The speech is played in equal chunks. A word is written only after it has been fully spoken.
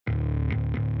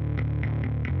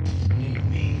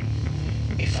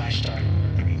I started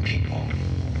murdering people,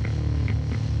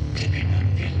 tipping none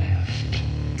of you left.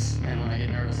 And when I get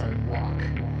nervous, I walk.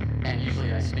 And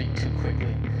usually I speak too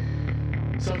quickly.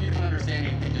 So if you don't understand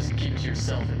anything, just keep it to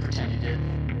yourself and pretend you did.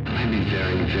 I'd be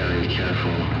very, very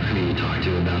careful who you talk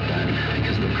to about that,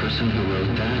 because the person who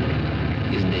wrote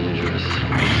that is dangerous.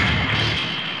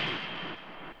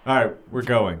 All right, we're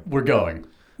going. We're going.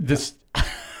 This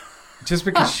Just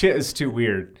because shit is too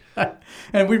weird.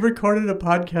 And we recorded a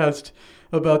podcast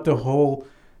about the whole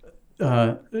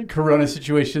Corona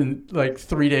situation like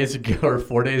 3 days ago or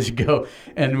 4 days ago,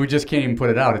 and we just can't even put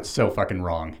it out. It's so fucking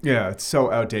wrong. Yeah, it's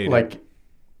so outdated. Like,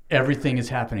 everything is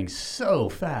happening so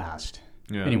fast.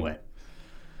 Yeah. Anyway.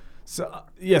 So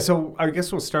I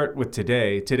guess we'll start with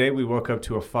today. Today we woke up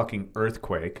to a fucking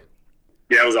earthquake.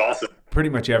 Yeah, it was awesome. Pretty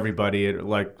much everybody at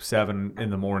like 7 in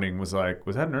the morning was like,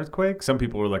 was that an earthquake? Some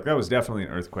people were like, that was definitely an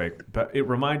earthquake. But it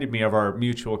reminded me of our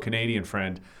mutual Canadian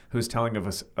friend who was telling of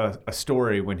us a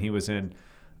story when he was in,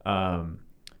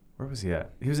 where was he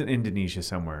at? He was in Indonesia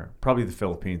somewhere, probably the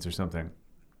Philippines or something.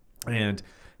 And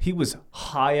he was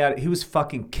he was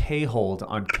fucking K-holed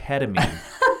on ketamine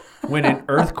when an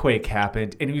earthquake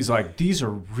happened. And he was like, these are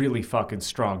really fucking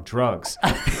strong drugs.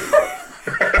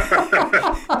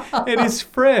 And his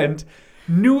friend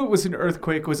knew it was an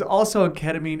earthquake, was also on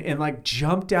ketamine, and like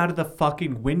jumped out of the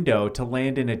fucking window to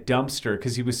land in a dumpster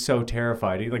because he was so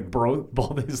terrified. He like broke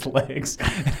both his legs.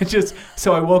 And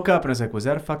so I woke up and I was like, was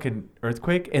that a fucking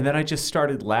earthquake? And then I just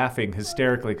started laughing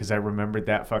hysterically because I remembered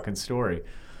that fucking story.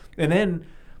 And then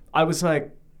I was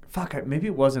like, fuck, maybe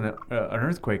it wasn't an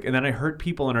earthquake. And then I heard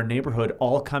people in our neighborhood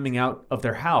all coming out of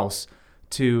their house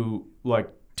to like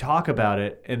talk about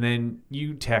it. And then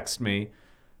you text me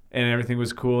and everything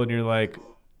was cool. And you're like,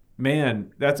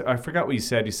 man, I forgot what you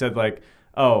said. You said like,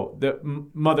 oh, the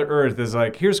Mother Earth is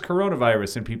like, here's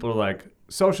coronavirus. And people are like,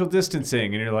 social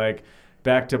distancing. And you're like,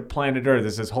 back to planet Earth.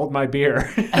 It says, hold my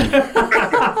beer. No,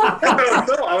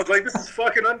 I was like, this is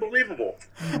fucking unbelievable.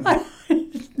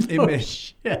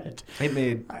 It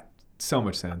made so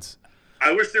much sense.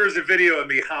 I wish there was a video of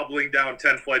me hobbling down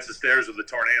 10 flights of stairs with a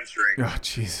torn hamstring. Oh,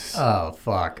 Jesus. Oh,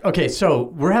 fuck. Okay, so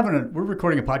we're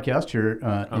recording a podcast here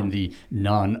in the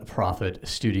NonProphet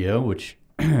studio, which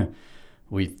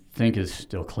we think is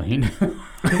still clean.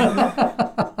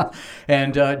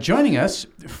 And joining us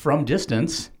from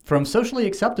distance, from socially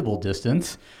acceptable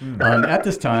distance, at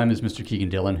this time is Mr. Kegan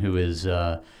Dillon, who is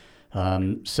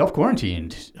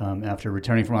self-quarantined after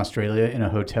returning from Australia in a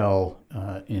hotel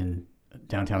in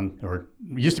downtown, or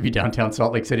used to be downtown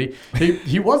Salt Lake City.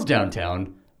 He was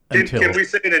downtown until... Can we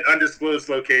say in an undisclosed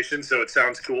location so it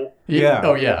sounds cool? Yeah.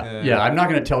 Oh, yeah. I'm not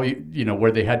going to tell you,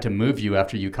 where they had to move you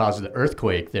after you caused the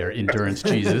earthquake there, Endurance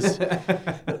Jesus.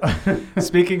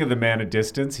 Speaking of the man of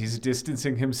distance, he's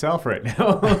distancing himself right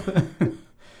now.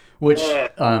 Which,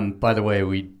 by the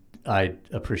way, I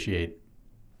appreciate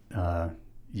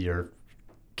your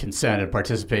consent and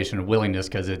participI'm and willingness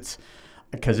because it's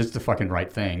the fucking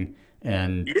right thing.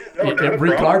 And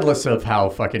regardless of how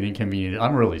fucking inconvenient,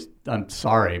 I'm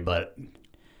sorry, but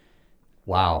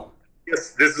wow.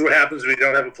 Yes, this is what happens when you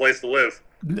don't have a place to live.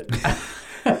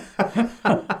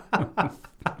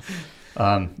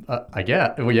 I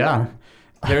get. Well, yeah.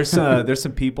 There's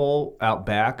some people out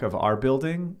back of our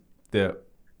building that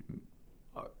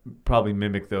probably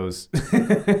mimic those.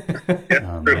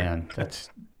 Oh man,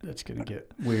 that's gonna get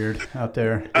weird out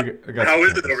there. How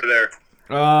is it over there?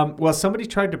 Well, somebody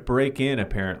tried to break in,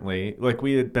 apparently. Like,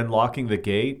 we had been locking the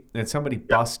gate, and somebody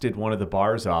busted one of the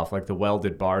bars off, like the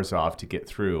welded bars off, to get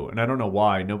through. And I don't know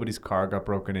why. Nobody's car got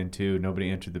broken into. Nobody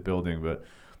entered the building. But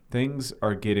things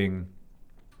are getting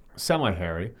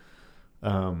semi-hairy,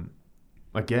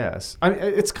 I guess. I mean,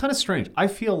 it's kind of strange. I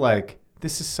feel like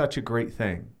this is such a great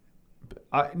thing.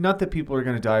 Not that people are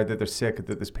going to die, that they're sick, that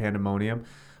there's pandemonium,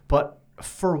 but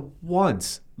for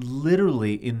once,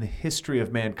 literally in the history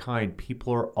of mankind,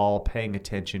 people are all paying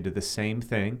attention to the same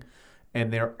thing,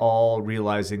 and they're all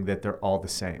realizing that they're all the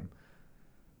same.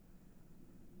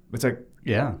 It's like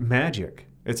magic.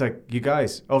 It's like, you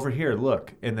guys, over here,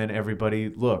 look. And then everybody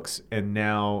looks. And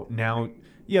now,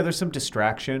 there's some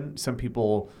distraction. Some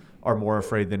people are more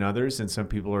afraid than others, and some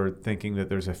people are thinking that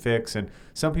there's a fix. And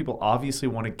some people obviously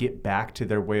want to get back to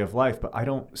their way of life, but I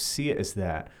don't see it as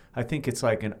that. I think it's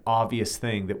like an obvious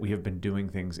thing that we have been doing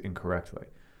things incorrectly.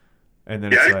 And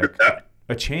then it's like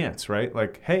a chance, right?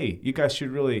 Like, hey, you guys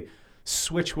should really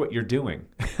switch what you're doing.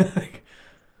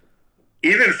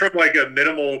 Even from like a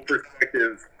minimal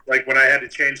perspective, like when I had to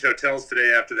change hotels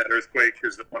today after that earthquake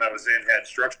because the one I was in had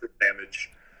structural damage,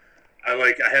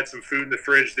 I had some food in the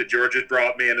fridge that George had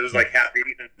brought me, and it was like half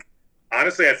eaten.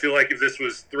 Honestly, I feel like if this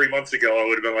was 3 months ago, I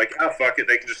would have been like, fuck it,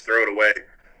 they can just throw it away.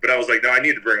 But I was like, no, I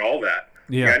need to bring all that.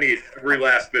 Yeah. Like, I need every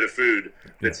last bit of food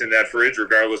that's in that fridge,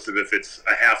 regardless of if it's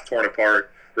a half torn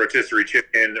apart rotisserie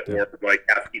chicken or like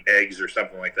half-eaten eggs or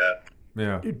something like that.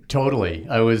 Yeah. Totally.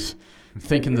 I was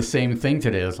thinking the same thing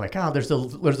today. I was like, there's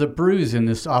a bruise in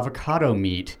this avocado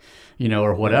meat,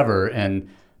 or whatever.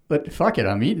 But fuck it,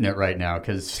 I'm eating it right now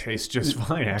because Tastes just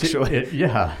fine, actually.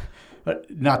 yeah.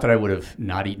 Not that I would have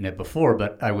not eaten it before,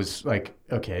 but I was like,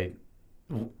 okay,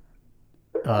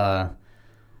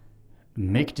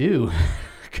 make do,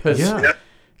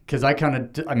 because I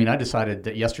I decided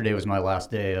that yesterday was my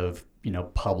last day of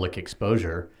public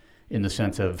exposure, in the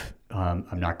sense of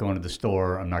I'm not going to the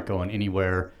store, I'm not going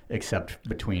anywhere except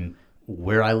between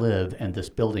where I live and this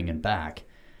building and back,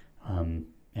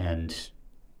 and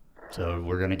so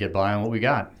we're gonna get by on what we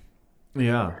got.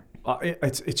 Yeah.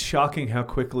 It's shocking how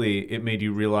quickly it made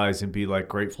you realize and be like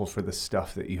grateful for the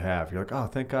stuff that you have. You're like, oh,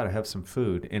 thank God I have some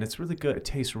food, and it's really good. It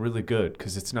tastes really good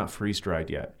because it's not freeze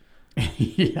dried yet.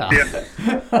 Yeah.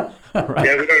 Right.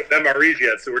 Yeah, we don't have MREs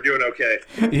yet, so we're doing okay.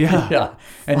 Yeah. Yeah.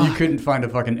 And you couldn't find a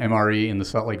fucking MRE in the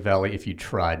Salt Lake Valley if you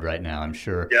tried right now, I'm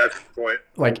sure. Yeah, that's the point.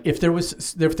 Like if there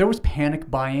was panic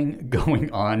buying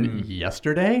going on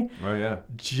yesterday, Oh yeah.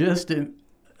 just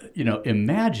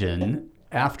imagine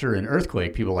after an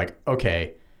earthquake, people are like,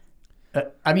 okay,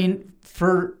 it's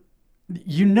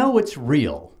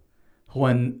real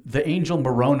when the angel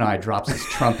Moroni drops his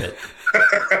trumpet.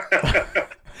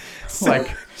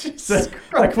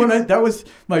 That was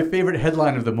my favorite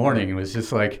headline of the morning. It was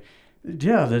just like,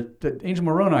 yeah, the angel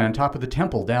Moroni on top of the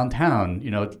temple downtown,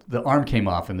 the arm came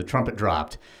off and the trumpet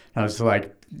dropped. And I was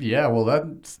like, yeah, well,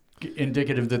 that's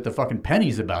indicative that the fucking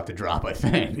penny's about to drop, I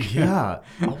think. Yeah.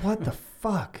 Oh, what the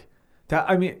fuck?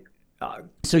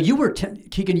 So you were,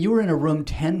 Kegan, you were in a room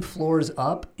 10 floors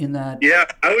up in that? Yeah,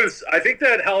 I think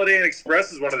that Holiday Inn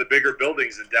Express is one of the bigger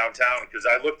buildings in downtown, because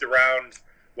I looked around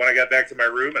when I got back to my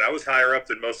room, and I was higher up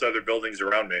than most other buildings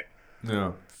around me.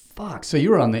 Yeah. Fuck. So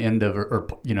you were on the end of, or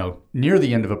near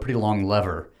the end of a pretty long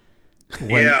lever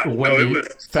when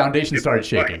the foundation started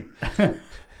shaking.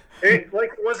 It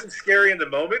wasn't scary in the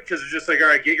moment, because it was just like, all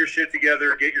right, get your shit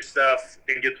together, get your stuff,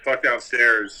 and get the fuck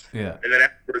downstairs. Yeah. And then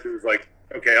afterwards, it was like,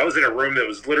 okay, I was in a room that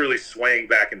was literally swaying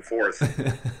back and forth.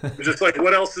 It was just like,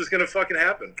 what else is going to fucking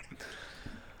happen?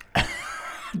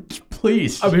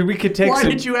 Please. We could take Why some...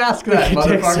 did you ask that,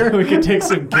 motherfucker? We could take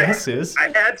some guesses.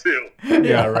 I had to.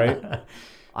 Yeah, right?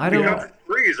 I don't know.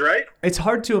 Freeze, right? It's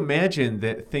hard to imagine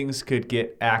that things could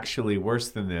get actually worse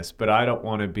than this, but I don't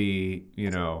want to be, I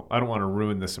don't want to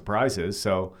ruin the surprises,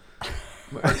 so...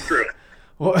 That's true.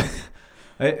 Well,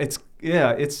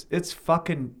 it's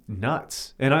fucking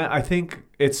nuts. And I think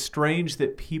it's strange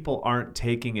that people aren't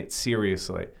taking it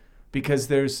seriously, because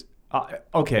there's...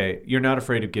 okay, you're not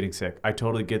afraid of getting sick. I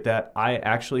totally get that. I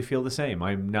actually feel the same.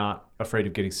 I'm not afraid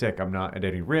of getting sick. I'm not at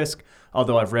any risk,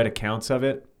 although I've read accounts of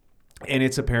it, and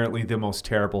it's apparently the most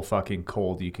terrible fucking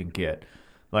cold you can get.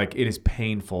 Like, it is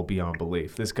painful beyond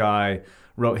belief. This guy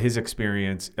wrote his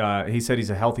experience. He said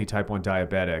he's a healthy type 1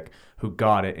 diabetic who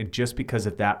got it, and just because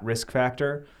of that risk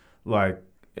factor, like,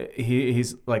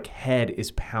 he's like, head is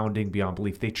pounding beyond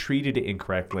belief. They treated it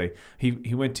incorrectly.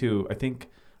 He went to, I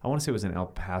want to say it was in El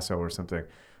Paso or something.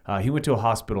 He went to a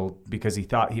hospital because he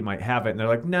thought he might have it. And they're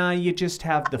like, nah, you just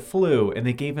have the flu. And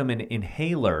they gave him an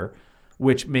inhaler,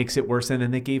 which makes it worse. And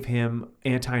then they gave him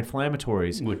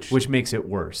anti-inflammatories, which makes it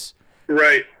worse.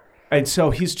 Right. And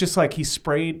so he's just like, he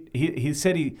sprayed, he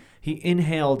said he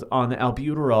inhaled on the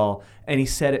albuterol, and he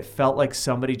said it felt like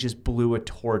somebody just blew a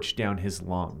torch down his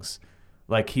lungs.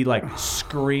 Like he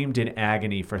screamed in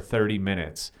agony for 30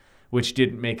 minutes. Which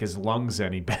didn't make his lungs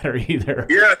any better either.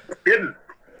 Yeah, it didn't.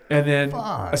 And then,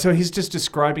 so he's just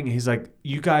describing it. He's like,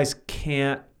 you guys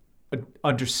can't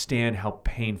understand how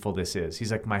painful this is.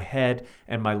 He's like, my head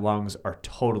and my lungs are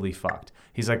totally fucked.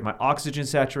 He's like, my oxygen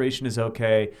saturation is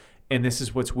okay. And this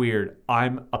is what's weird. I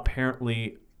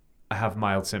have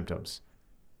mild symptoms.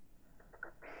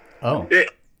 Oh.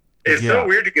 It's so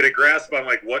weird to get a grasp on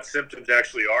like what symptoms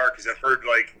actually are, because I've heard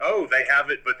like, oh, they have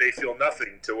it, but they feel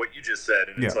nothing, to what you just said.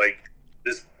 And it's like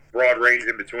this broad range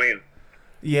in between.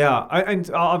 Yeah. And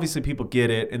obviously people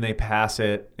get it and they pass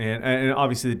it. And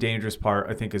obviously the dangerous part,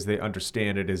 I think, as they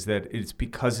understand it, is that it's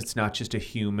because it's not just a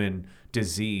human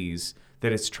disease,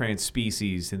 that it's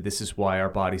trans-species. And this is why our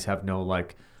bodies have no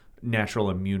like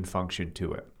natural immune function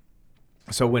to it.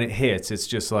 So when it hits, it's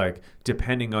just like,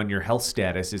 depending on your health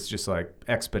status, it's just like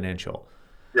exponential.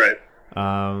 Right.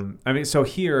 So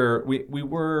here we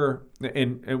were,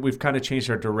 and we've kind of changed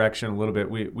our direction a little bit.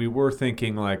 We were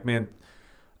thinking like, man,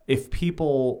 if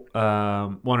people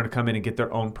wanted to come in and get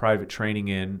their own private training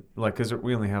in, like, because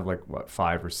we only have like, what,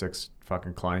 5 or 6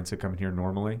 fucking clients that come in here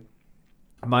normally.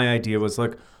 My idea was,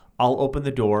 like, I'll open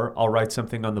the door, I'll write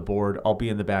something on the board, I'll be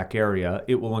in the back area.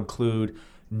 It will include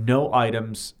no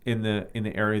items in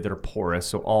the area that are porous,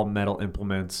 so all metal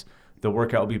implements. The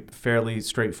workout will be fairly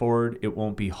straightforward. It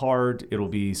won't be hard. It'll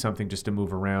be something just to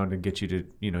move around and get you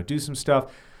to, do some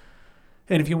stuff.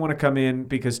 And if you want to come in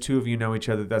because 2 of you know each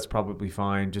other, that's probably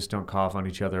fine. Just don't cough on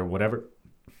each other or whatever.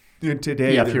 And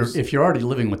today, if you're already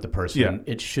living with the person,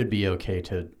 it should be okay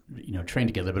to train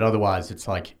together. But otherwise, it's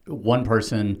like one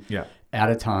person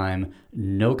at a time,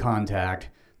 no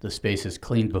contact. The space is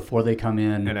cleaned before they come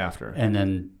in and after, and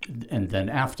then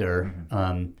after.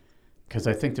 Because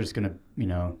I think there's going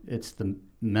to, it's the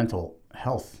mental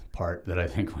health part that I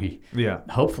think we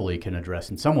hopefully can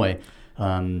address in some way.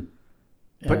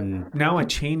 But now I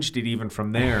changed it even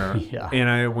from there, and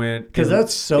I went because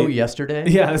that's yesterday.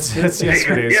 Yeah, that's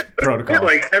yesterday's protocol.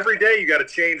 Like every day, you got to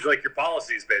change like your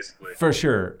policies, basically. For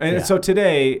sure. And so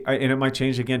today, and it might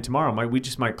change again tomorrow. We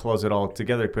just might close it all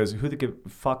together because who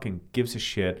fucking gives a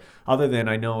shit? Other than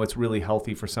I know it's really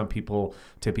healthy for some people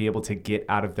to be able to get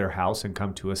out of their house and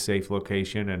come to a safe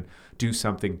location and do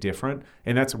something different.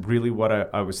 And that's really what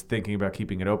I was thinking about,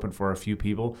 keeping it open for a few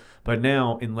people. But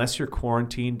now, unless you're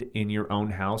quarantined in your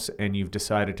own house and you've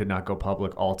decided to not go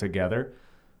public altogether,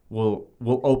 we'll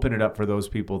open it up for those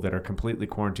people that are completely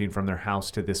quarantined from their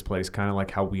house to this place, kind of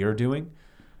like how we are doing.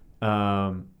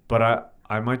 But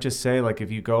I might just say, like,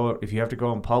 if you have to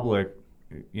go in public,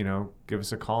 give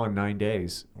us a call in 9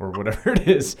 days or whatever it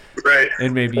is. Right.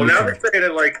 And maybe now they're saying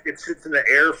that, like, it sits in the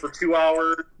air for 2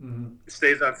 hours, it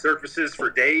stays on surfaces for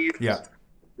days. Yeah.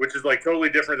 Which is like totally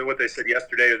different than what they said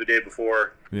yesterday or the day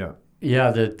before. Yeah.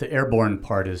 Yeah, the airborne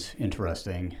part is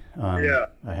interesting. I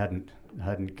hadn't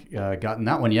gotten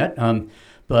that one yet.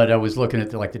 But I was looking at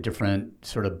the different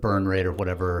sort of burn rate or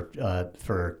whatever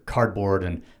for cardboard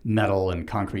and metal and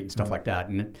concrete and stuff like that.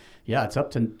 And it's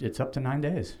up to 9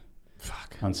 days.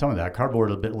 Fuck. On some of that cardboard,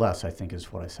 a bit less, I think,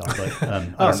 is what I saw.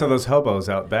 But so those hobos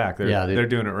out back, they're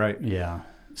doing it right. Yeah.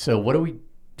 So what do we?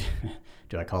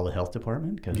 Do I call the health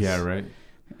department? Right.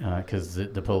 Because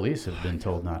the police have been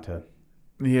told not to.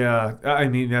 Yeah, I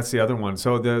mean, that's the other one.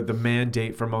 So the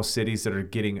mandate for most cities that are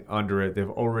getting under it, they've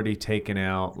already taken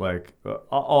out, like,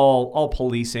 all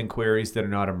police inquiries that are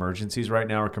not emergencies right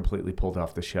now are completely pulled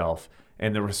off the shelf.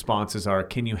 And the responses are,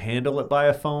 can you handle it by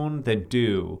a phone? Then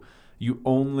do. You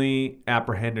only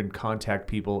apprehend and contact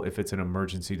people if it's an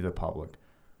emergency to the public.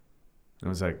 And I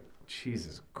was like,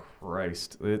 Jesus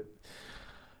Christ.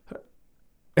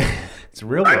 It's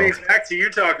real. I mean, back to you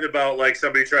talking about, like,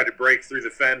 somebody tried to break through the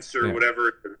fence or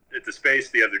whatever at the space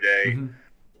the other day.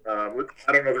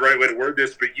 I don't know the right way to word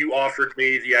this, but you offered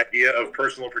me the idea of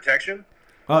personal protection.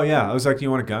 Oh, yeah. I was like,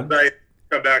 you want a gun? I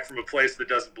come back from a place that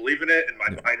doesn't believe in it, and my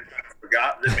mind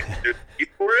forgot that there's a need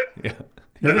for it. Yeah.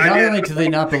 Not only do they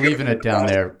not believe in it down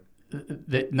there,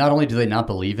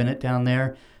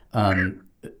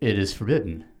 it is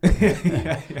forbidden.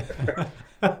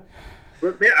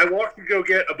 But man, I walked to go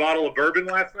get a bottle of bourbon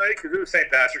last night because it was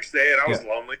St. Patrick's Day and I was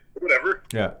lonely. Whatever.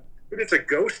 Yeah. But it's a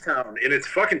ghost town and it's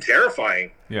fucking terrifying.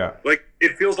 Yeah. Like,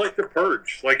 it feels like The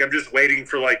Purge. Like, I'm just waiting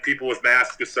for, like, people with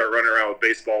masks to start running around with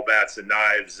baseball bats and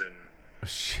knives and. Oh,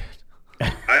 shit.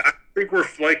 I think we're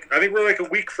like a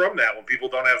week from that when people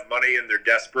don't have money and they're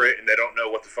desperate and they don't know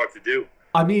what the fuck to do.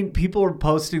 I mean, people were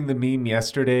posting the meme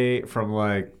yesterday from,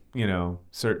 like,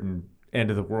 certain end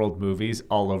of the world movies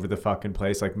all over the fucking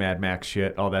place, like Mad Max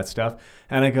shit, all that stuff.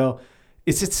 And I go,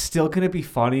 is it still going to be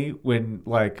funny when,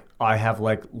 like, I have,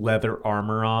 like, leather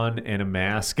armor on and a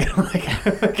mask and, like,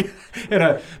 and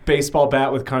a baseball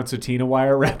bat with concertina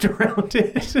wire wrapped around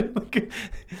it?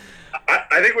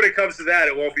 I think when it comes to that,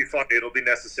 it won't be funny. It'll be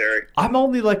necessary. I'm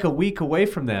only like a week away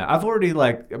from that. I've already,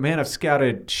 like, I've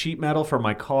scouted sheet metal for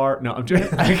my car. No, I'm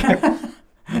just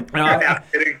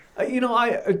kidding.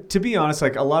 To be honest,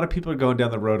 like, a lot of people are going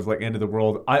down the road of, like, end of the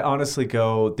world. I honestly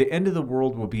go, the end of the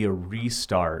world will be a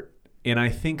restart. And I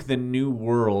think the new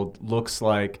world looks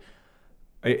like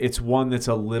it's one that's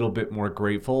a little bit more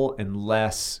grateful and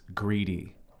less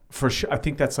greedy. For sure. I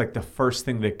think that's, like, the first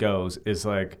thing that goes is,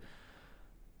 like,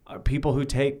 people who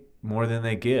take more than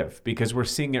they give, because we're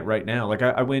seeing it right now. Like,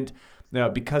 I went,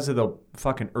 because of the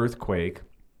fucking earthquake,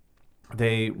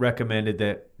 they recommended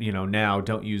that, now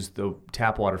don't use the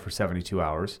tap water for 72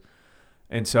 hours.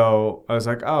 And so I was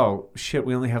like, oh, shit,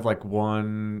 we only have, like,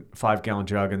 1 5-gallon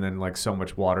jug and then, like, so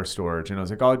much water storage. And I was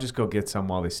like, oh, I'll just go get some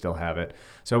while they still have it.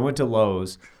 So I went to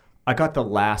Lowe's. I got the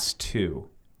last 2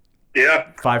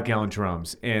 5-gallon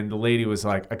drums. And the lady was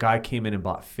like, a guy came in and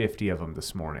bought 50 of them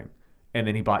this morning. and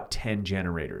then he bought 10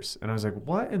 generators. And I was like,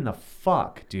 what in the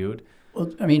fuck, dude?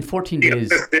 Well, I mean, 14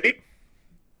 days.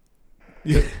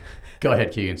 Go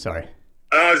ahead, Kegan. Sorry.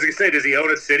 I was going to say, does he own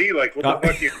a city? Like, what the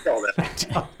fuck do you call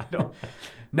that? I don't.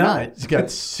 No, it's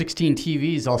got 16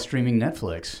 TVs all streaming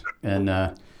Netflix. And,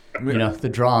 the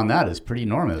draw on that is pretty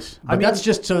enormous. But that's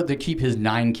just so to keep his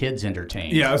 9 kids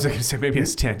entertained. Yeah, I was going to say maybe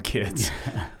it's 10 kids.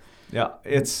 Yeah,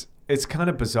 it's kind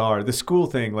of bizarre. The school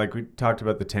thing, like we talked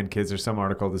about the 10 kids. There's some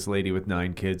article, this lady with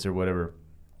 9 kids or whatever,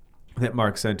 that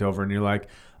Mark sent over. And you're like,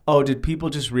 oh, did people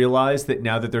just realize that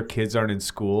now that their kids aren't in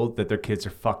school, that their kids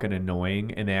are fucking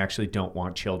annoying and they actually don't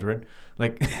want children?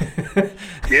 Like,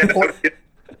 Yeah.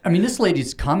 I mean, this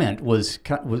lady's comment was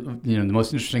the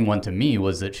most interesting one to me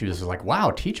was that she was like,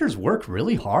 wow, teachers work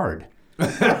really hard.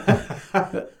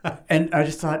 And I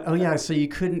just thought, oh, yeah, so you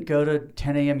couldn't go to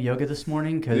 10 a.m. yoga this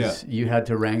morning because you had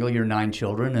to wrangle your 9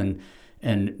 children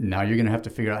and now you're going to have to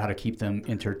figure out how to keep them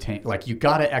entertained. Like, you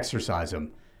got to exercise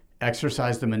them.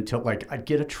 Exercise them until, like, I'd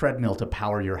get a treadmill to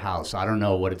power your house. I don't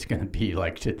know what it's going to be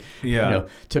like to,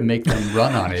 to make them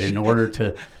run on it in order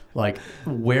to, like,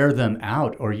 wear them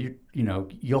out, or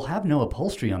you'll have no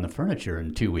upholstery on the furniture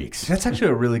in 2 weeks. that's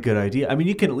actually a really good idea. I mean,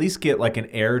 you can at least get like an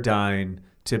Airdyne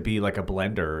to be like a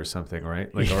blender or something,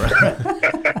 right? Like, Salt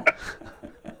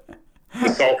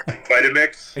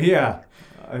Vitamix. yeah.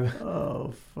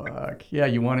 Oh, fuck. Yeah,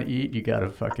 you want to eat, you got to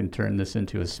fucking turn this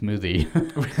into a smoothie.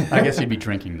 I guess you'd be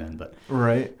drinking then, but...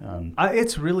 Right.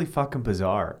 It's really fucking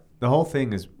bizarre. The whole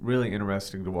thing is really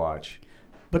interesting to watch.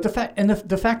 But the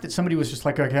fact that somebody was just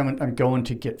like, okay, I'm going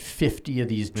to get 50 of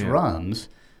these drums,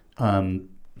 I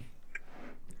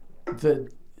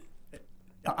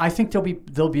think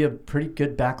there'll be a pretty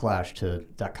good backlash to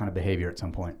that kind of behavior at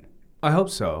some point. I hope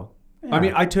so. Yeah. I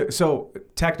mean,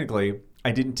 technically,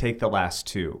 I didn't take the last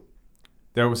 2.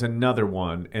 There was another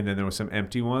one, and then there was some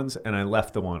empty ones, and I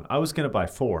left the one. I was going to buy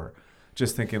 4,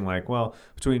 just thinking like, well,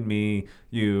 between me,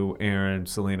 you, Aaron,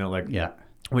 Selena, like,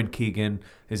 when Kegan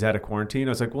is out of quarantine,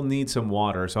 I was like, we'll need some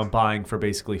water. So I'm buying for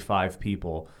basically 5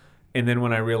 people. And then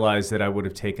when I realized that I would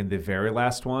have taken the very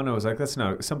last one, I was like,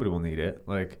 somebody will need it.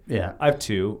 Like, I have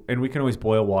 2, and we can always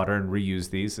boil water and reuse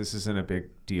these. This isn't a big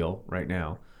deal right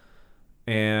now.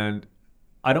 And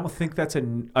I don't think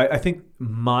I think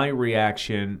my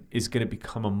reaction is going to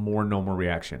become a more normal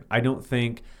reaction. I don't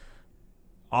think,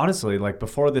 honestly, like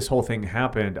before this whole thing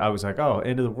happened, I was like, oh,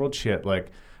 end of the world shit, like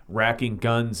racking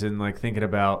guns and like thinking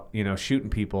about,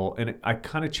 shooting people. And I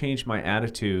kind of changed my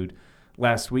attitude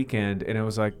last weekend, and it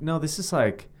was like, no, this is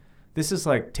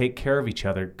like take care of each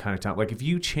other kind of time. Like if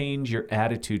you change your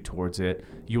attitude towards it,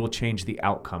 you will change the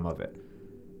outcome of it.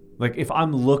 Like if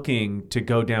I'm looking to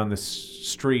go down the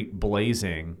street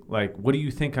blazing, like what do you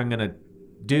think I'm going to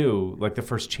do like the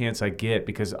first chance I get,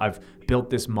 because I've built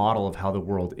this model of how the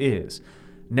world is.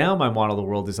 Now my model of the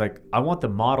world is like, I want the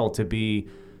model to be,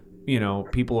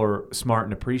 people are smart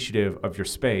and appreciative of your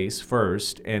space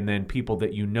first, and then people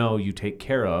that you take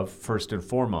care of first and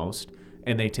foremost,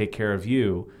 and they take care of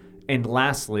you. And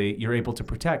lastly, you're able to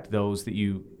protect those that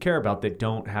you care about that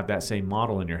don't have that same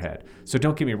model in your head. So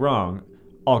don't get me wrong,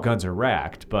 all guns are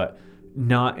racked, but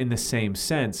not in the same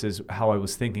sense as how I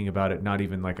was thinking about it not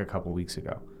even like a couple weeks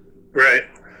ago. Right.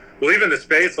 Well, even the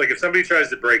space, like if somebody tries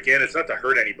to break in, it's not to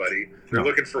hurt anybody. They're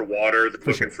looking for water. They're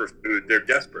looking for food. They're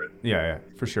desperate. Yeah,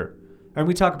 for sure. And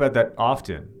we talk about that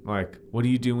often. Like, what do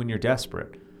you do when you're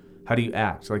desperate? How do you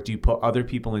act? Like, do you put other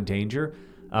people in danger?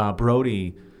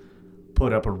 Brody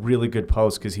put up a really good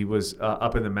post because he was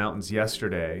up in the mountains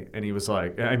yesterday, and he was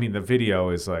like, I mean, the video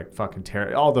is like fucking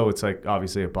terrible, although it's like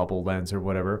obviously a bubble lens or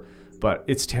whatever, but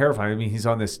it's terrifying. I mean, he's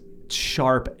on this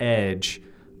sharp edge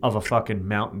of a fucking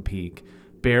mountain peak,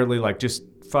 barely like just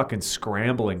fucking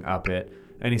scrambling up it.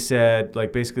 And he said,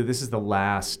 like, basically, this is the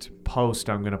last post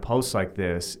I'm going to post like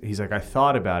this. He's like, I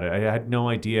thought about it. I had no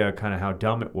idea kind of how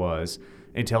dumb it was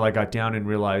until I got down and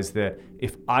realized that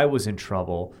if I was in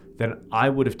trouble, then I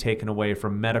would have taken away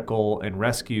from medical and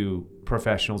rescue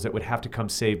professionals that would have to come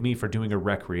save me for doing a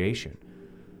recreation.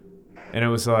 And it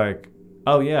was like,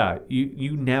 oh yeah,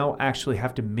 you now actually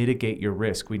have to mitigate your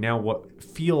risk. We now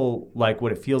feel like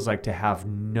what it feels like to have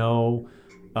no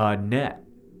net.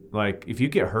 Like if you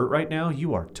get hurt right now,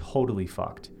 you are totally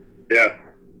fucked. Yeah.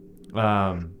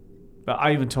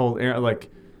 I even told Erin,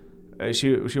 like,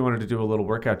 she wanted to do a little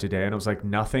workout today, and I was like,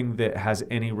 nothing that has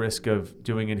any risk of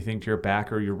doing anything to your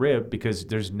back or your rib, because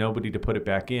there's nobody to put it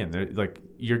back in. Like,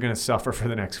 you're going to suffer for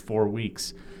the next 4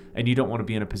 weeks, and you don't want to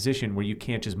be in a position where you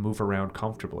can't just move around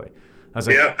comfortably. I was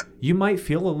like, You might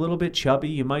feel a little bit chubby,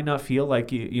 you might not feel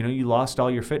like you lost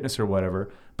all your fitness or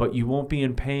whatever, but you won't be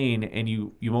in pain and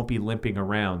you won't be limping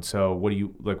around. So what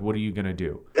are you going to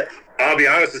do? I'll be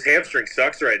honest, this hamstring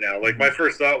sucks right now. Like, my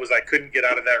first thought was I couldn't get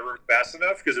out of that room fast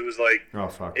enough because it was like, Oh,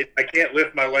 fuck. I can't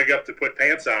lift my leg up to put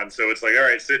pants on. So it's like, all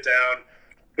right, sit down,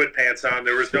 put pants on.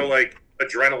 There was no, like,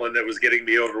 adrenaline that was getting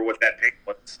me over what that pain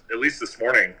was, at least this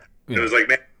morning. Yeah. It was like,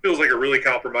 man, it feels like a really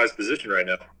compromised position right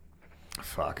now.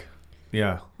 Fuck.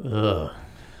 Yeah. Ugh.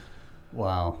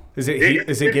 Wow. Is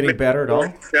it getting better at all?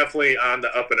 It's definitely on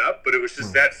the up and up, but it was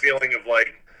just that feeling of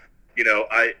like, you know,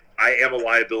 I am a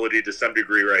liability to some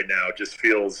degree right now. It just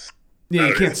feels... Yeah,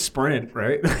 you can't sprint,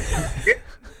 right?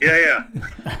 Yeah.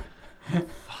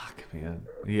 Fuck, man.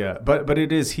 Yeah, but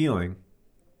it is healing.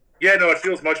 Yeah, no, it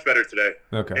feels much better today.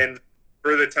 Okay. And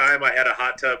for the time, I had a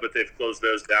hot tub, but they've closed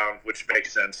those down, which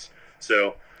makes sense.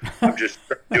 So I'm just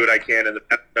trying to do what I can in the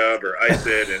bathtub or ice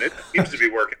it, and it seems to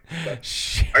be working. But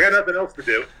I got nothing else to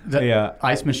do. The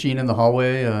ice machine in the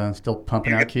hallway still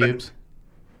pumping out cubes?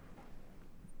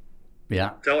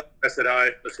 Yeah. Tell her I said hi,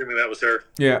 assuming that was her.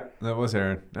 Yeah, that was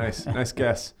Aaron. Nice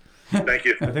guess. Thank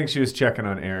you. I think she was checking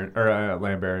on Aaron or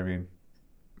Lambert. I mean,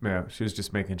 yeah, she was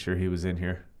just making sure he was in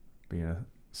here, being a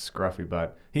scruffy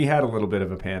butt. He had a little bit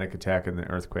of a panic attack in the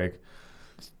earthquake.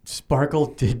 Sparkle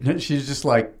didn't. She's just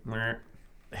like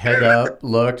head up,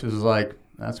 looked, was like,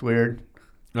 that's weird.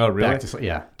 Oh, really? Back to sleep.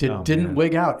 Yeah. Didn't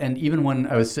wig out. And even when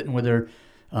I was sitting with her,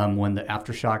 when the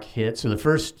aftershock hit, so the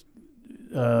first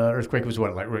earthquake was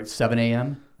what, like 7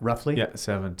 a.m. roughly? Yeah,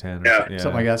 7, 10. Yeah.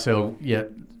 Something like that. So, yeah,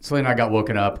 Celine and I got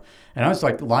woken up, and I was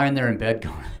like lying there in bed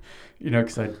going, you know,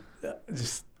 because I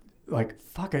just like,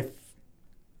 fuck,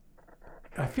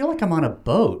 I feel like I'm on a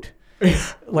boat.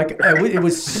 Like, it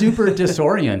was super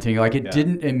disorienting. Like, it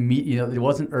didn't immediately, you know, it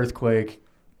wasn't earthquake.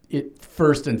 It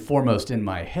first and foremost in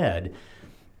my head.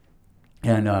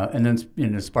 And then, you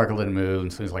know, Sparkle didn't move,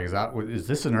 and so he's like, is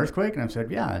this an earthquake? And I said,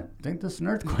 yeah, I think this is an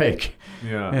earthquake.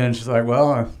 Yeah. And she's like,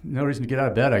 well, no reason to get out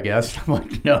of bed, I guess. I'm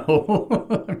like,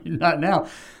 no, I mean, not now.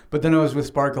 But then I was with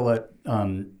Sparkle at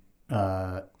 1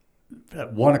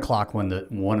 o'clock when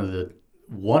one of the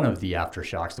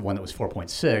aftershocks, the one that was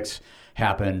 4.6,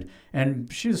 happened,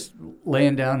 and she was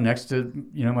laying down next to,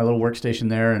 you know, my little workstation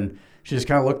there, and she just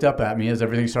kind of looked up at me as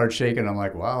everything started shaking. I'm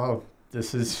like, wow,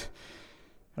 this is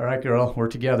all right, girl, we're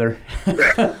together.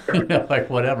 You know, like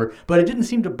whatever. But it didn't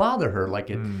seem to bother her, like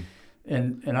it.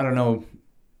 And I don't know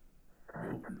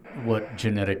what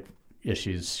genetic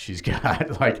issues she's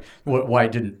got, like why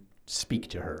it didn't speak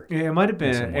to her. Yeah, it might have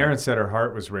been. Aaron said her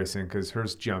heart was racing because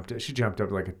she jumped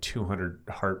up like a 200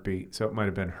 heartbeat. So it might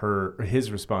have been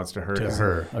his response to her. To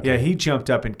her. Okay. Yeah, he jumped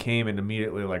up and came and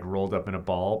immediately like rolled up in a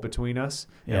ball between us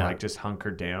and like just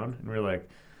hunkered down. And we were like,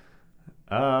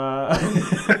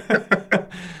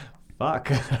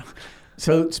 fuck.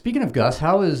 So speaking of Gus,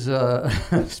 how is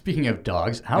speaking of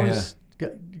dogs, how is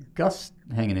Gus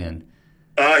hanging in?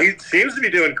 He seems to be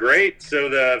doing great. So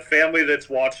the family that's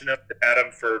watching him had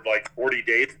him for like 40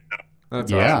 days now.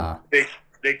 That's awesome.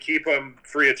 They keep him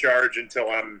free of charge until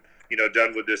I'm, you know,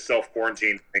 done with this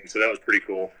self-quarantine thing. So that was pretty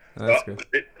cool. That's good.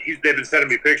 They've been sending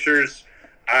me pictures.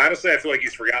 Honestly, I feel like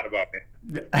he's forgotten about me.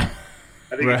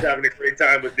 I think he's having a great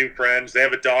time with new friends. They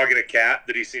have a dog and a cat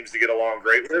that he seems to get along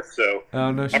great with. So no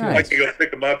I'm shit. like to go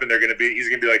pick him up, and he's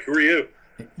gonna be like, "Who are you?"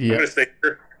 I'm gonna stay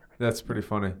here. That's pretty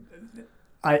funny.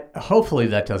 Hopefully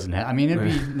that doesn't happen. I mean, it'd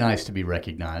be nice to be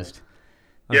recognized.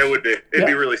 Yeah, it would be. It'd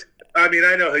be really. I mean,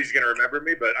 I know he's gonna remember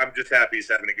me, but I'm just happy he's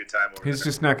having a good time over there. He's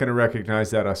just not going to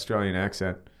recognize that Australian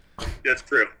accent. That's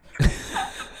true.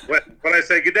 When I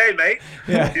say good day, mate,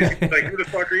 he's like, "Who the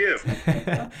fuck are you?"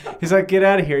 He's like, "Get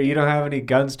out of here! You don't have any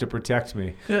guns to protect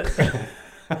me." Oh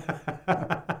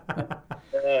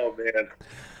man,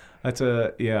 that's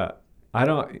I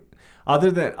don't. Other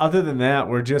than that,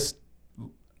 we're just.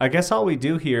 I guess all we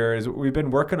do here is we've been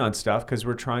working on stuff because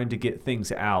we're trying to get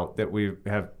things out that we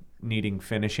have needing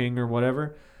finishing or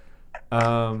whatever.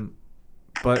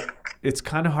 But it's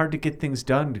kind of hard to get things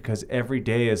done because every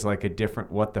day is like a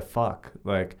different what the fuck.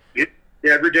 Like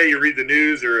every day you read the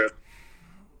news or an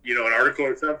article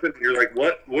or something, and you're like,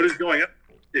 what is going on?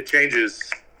 It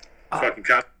changes fucking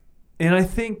constantly. And I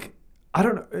think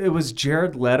it was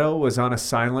Jared Leto was on a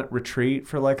silent retreat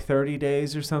for like 30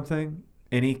 days or something,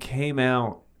 and he came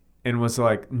out and was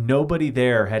like, nobody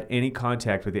there had any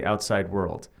contact with the outside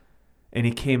world. And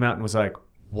he came out and was like,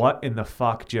 what in the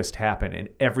fuck just happened? And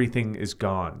everything is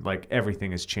gone. Like,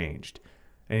 everything has changed.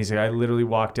 And he's like, I literally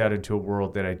walked out into a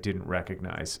world that I didn't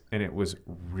recognize. And it was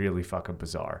really fucking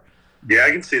bizarre. Yeah, I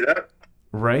can see that.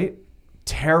 Right?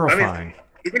 Terrifying. I mean,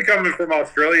 even coming from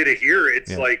Australia to here,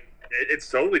 it's like, it's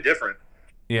totally different.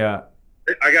 Yeah.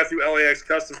 I got through LAX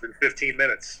customs in 15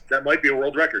 minutes. That might be a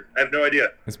world record. I have no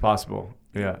idea. It's possible.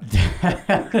 Yeah.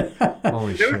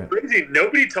 Holy shit. It was crazy.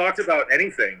 Nobody talked about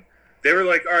anything. They were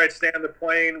like, all right, stay on the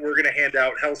plane. We're going to hand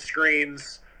out health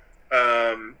screens,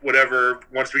 whatever,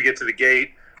 once we get to the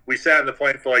gate. We sat in the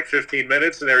plane for like 15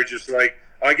 minutes, and they were just like,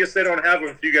 oh, I guess they don't have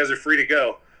them. You guys are free to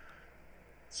go.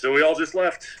 So we all just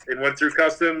left and went through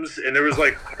customs, and there was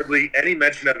like hardly any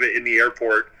mention of it in the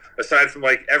airport, aside from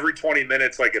like every 20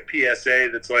 minutes, like a PSA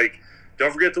that's like,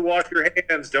 don't forget to wash your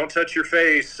hands, don't touch your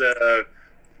face.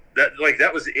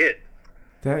 That was it.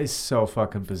 That is so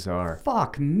fucking bizarre.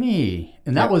 Fuck me.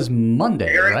 And that was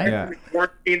Monday, right? Yeah.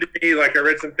 Quarantined to me. Like, I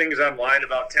read some things online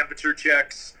about temperature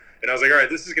checks, and I was like, all right,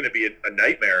 this is going to be a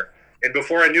nightmare. And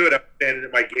before I knew it, I was standing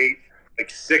at my gate like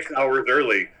 6 hours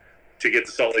early to get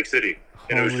to Salt Lake City.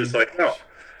 And it was just like, no,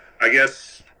 I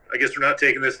guess we're not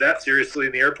taking this that seriously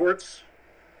in the airports.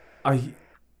 Maybe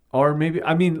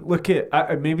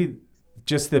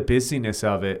just the busyness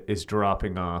of it is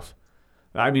dropping off.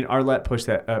 I mean, Arlette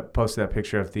posted that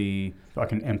picture of the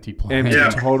fucking empty plane.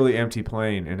 Totally empty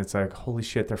plane, and it's like, holy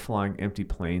shit, they're flying empty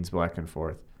planes back and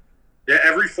forth. Yeah,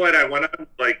 every flight I went on,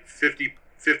 like 50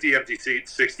 empty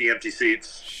seats, 60 empty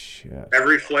seats. Shit.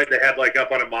 Every flight they had like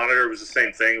up on a monitor was the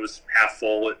same thing. It was half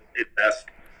full at best.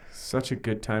 Such a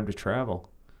good time to travel.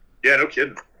 Yeah, no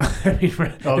kidding. I mean,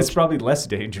 it's probably less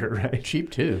danger, right?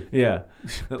 Cheap too. Yeah,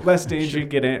 less danger. Sure.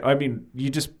 Get in. I mean, you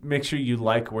just make sure you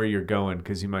like where you're going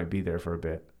because you might be there for a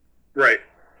bit. Right.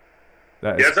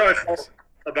 That's how I crazy. felt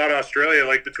about Australia.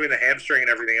 Like between the hamstring and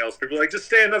everything else, people were like, just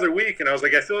stay another week, and I was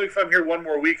like, I feel like if I'm here one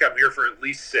more week, I'm here for at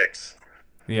least 6.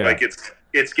 Yeah. Like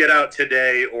it's get out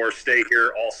today or stay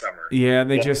here all summer. Yeah,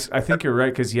 and I think you're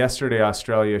right because yesterday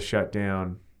Australia shut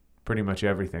down pretty much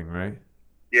everything, right?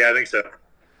 Yeah, I think so.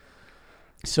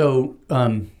 So,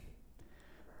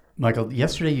 Michael,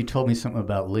 yesterday you told me something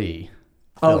about Lee.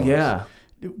 Oh, Phillips. yeah.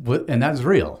 And that's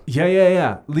real.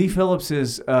 Yeah. Lee Phillips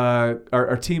is our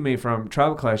teammate from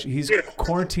Tribal Clash. He's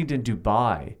quarantined in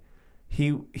Dubai.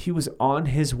 He was on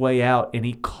his way out, and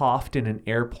he coughed in an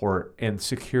airport, and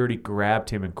security grabbed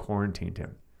him and quarantined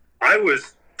him. I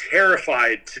was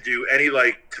terrified to do any,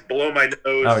 to blow my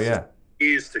nose, to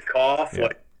sneeze, to cough. Yeah.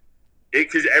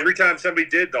 Because every time somebody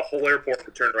did, the whole airport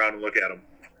would turn around and look at him.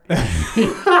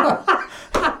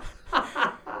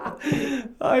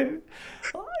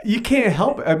 You can't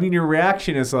help it. I mean, your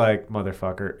reaction is like,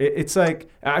 motherfucker. It's like,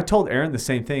 I told Erin the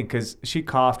same thing because she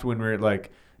coughed when we were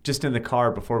just in the car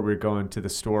before we were going to the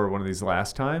store one of these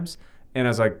last times. And I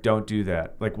was like, don't do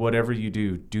that. Like, whatever you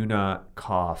do not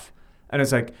cough. And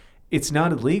it's like, it's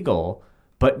not illegal,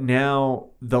 but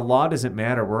now the law doesn't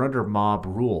matter. We're under mob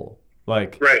rule.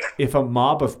 If a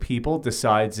mob of people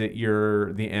decides that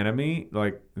you're the enemy,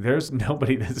 there's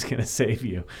nobody that's going to save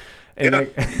you.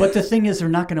 And but the thing is, they're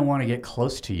not going to want to get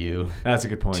close to you. That's a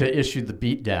good point. To issue the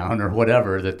beat down or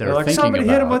whatever that they're thinking somebody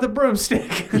about. Hit him with a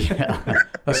broomstick. Yeah.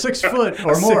 A 6 foot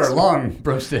or more long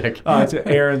broomstick. It's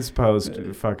Aaron's post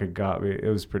fucking got me. It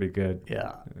was pretty good.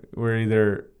 Yeah. We're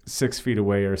either 6 feet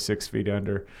away or 6 feet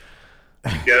under.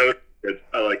 Yeah, that was good.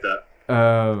 I like that.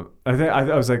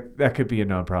 I was like, that could be a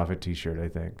NonProphet T-shirt. I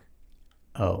think.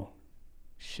 Oh,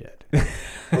 shit.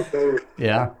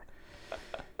 Yeah.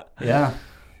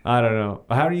 I don't know.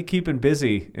 How are you keeping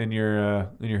busy in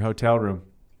your hotel room?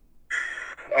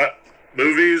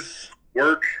 Movies,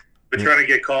 work. Been trying to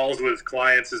get calls with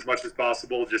clients as much as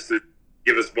possible, just to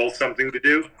give us both something to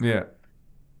do. Yeah.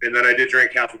 And then I did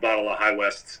drink half a bottle of High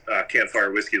West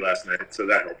Campfire whiskey last night, so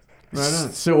that helped. Right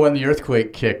on. So when the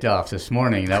earthquake kicked off this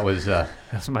morning, that was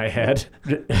that's my head.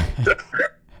 So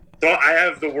I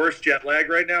have the worst jet lag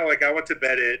right now. I went to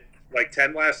bed at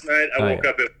 10 last night. I woke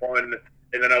up at 1,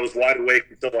 and then I was wide awake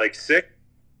until 6.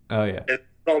 Oh yeah. And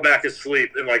fell back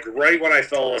asleep. And right when I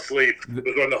fell asleep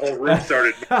was when the whole room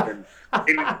started moving.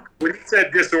 And when you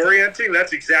said disorienting,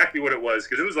 that's exactly what it was,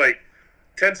 because it was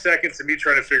 10 seconds of me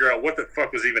trying to figure out what the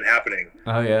fuck was even happening.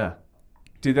 Oh yeah.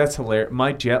 Dude, that's hilarious.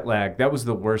 My jet lag, that was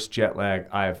the worst jet lag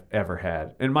I've ever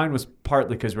had. And mine was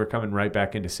partly because we're coming right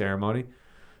back into ceremony.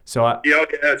 So yeah,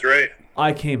 that's right.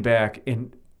 I came back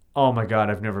and, oh my God,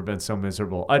 I've never been so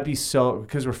miserable. I'd be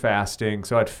because we're fasting,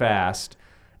 so I'd fast.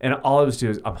 And all I was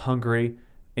doing is I'm hungry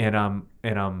and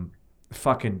I'm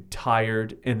fucking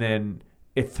tired. And then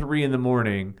at 3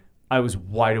 a.m, I was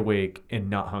wide awake and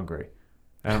not hungry.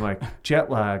 And I'm like,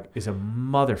 jet lag is a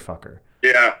motherfucker.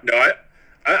 Yeah, no,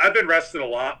 I've been resting a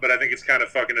lot, but I think it's kind of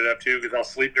fucking it up too, because I'll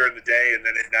sleep during the day and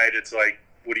then at night it's like,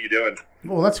 what are you doing?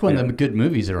 Well, that's when the good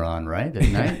movies are on, right? At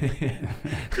night.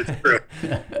 It's true.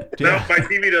 No, my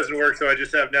TV doesn't work, so I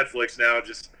just have Netflix now.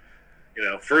 Just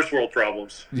first world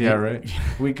problems. Yeah, right.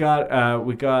 We got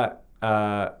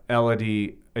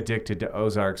Elodie addicted to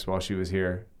Ozarks while she was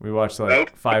here. We watched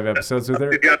like 5 episodes with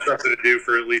her. You got something to do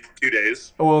for at least 2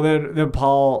 days. Well, then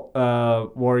Paul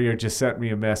Warrior just sent me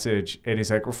a message, and he's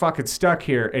like, "We're fucking stuck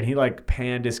here," and he like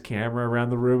panned his camera around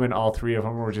the room, and all 3 of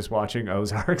them were just watching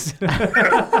Ozarks. And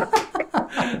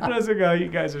I was like, "Oh, you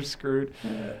guys are screwed."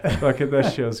 Fucking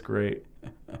that show's great.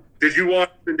 Did you watch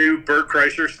the new Bert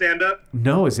Kreischer stand-up?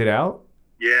 No, is it out?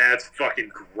 Yeah, it's fucking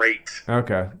great.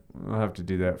 Okay, I'll have to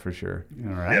do that for sure.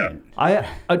 All right. Yeah.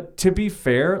 I to be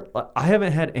fair, I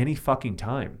haven't had any fucking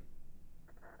time.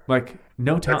 Like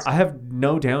no time. I have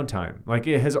no downtime. Like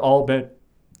it has all been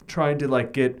trying to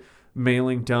like get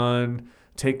mailing done,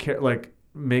 take care, like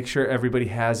make sure everybody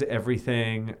has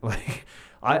everything. Like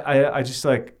I just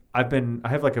like I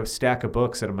have like a stack of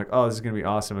books that I'm like, oh, this is gonna be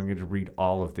awesome. I'm gonna read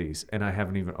all of these, and I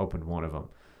haven't even opened one of them.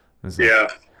 Like, yeah.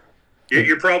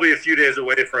 You're probably a few days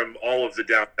away from all of the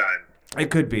downtime.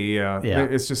 It could be, yeah. Yeah.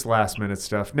 It's just last minute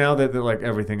stuff. Now that like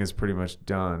everything is pretty much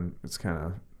done, it's kind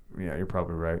of, yeah, you're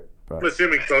probably right. But I'm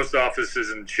assuming post offices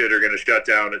and shit are going to shut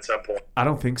down at some point. I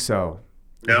don't think so.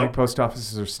 No? I think post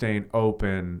offices are staying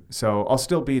open, so I'll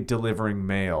still be delivering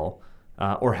mail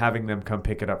or having them come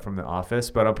pick it up from the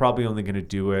office, but I'm probably only going to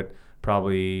do it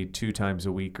probably 2 times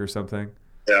a week or something.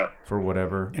 Yeah. For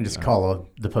whatever. And just call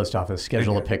the post office,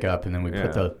 schedule a pickup, and then we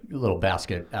put the little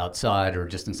basket outside or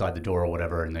just inside the door or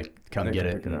whatever, and they come get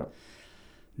it. Pick it up.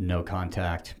 No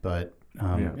contact. But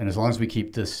and as long as we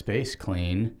keep this space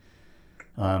clean,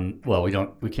 well,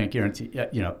 we can't guarantee.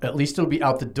 At least it'll be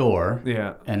out the door.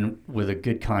 Yeah. And with a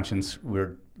good conscience,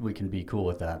 we can be cool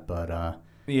with that. But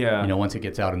yeah. once it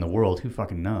gets out in the world, who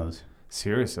fucking knows?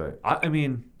 Seriously. I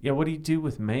mean, yeah, what do you do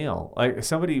with mail? Like,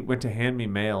 somebody went to hand me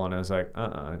mail, and I was like,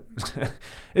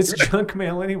 it's junk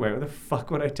mail anyway. Where the fuck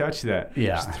would I touch that?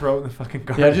 Yeah. Just throw it in the fucking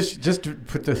garbage. Yeah, just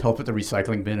put the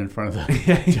recycling bin in front of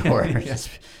the door. Yeah.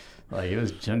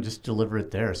 Just deliver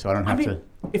it there, so I don't have to.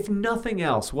 If nothing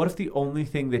else, what if the only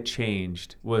thing that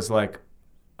changed was like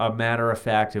a matter of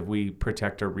fact if we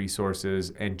protect our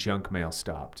resources and junk mail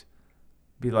stopped?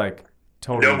 Be like,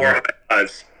 totally. No more high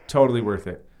fives. Totally worth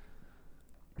it.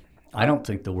 I don't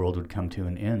think the world would come to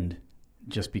an end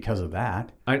just because of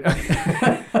that.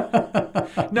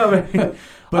 No,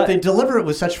 but they deliver it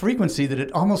with such frequency that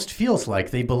it almost feels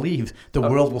like they believe the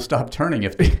world will stop turning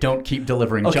if they don't keep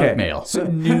delivering junk mail. So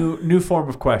new form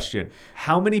of question.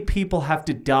 How many people have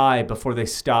to die before they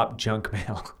stop junk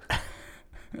mail?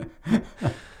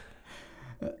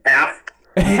 Half.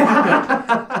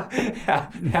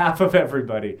 Half of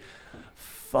everybody.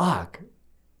 Fuck.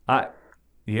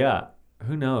 Yeah.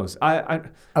 Who knows? I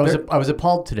was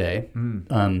appalled today when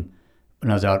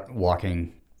I was out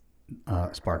walking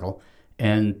Sparkle,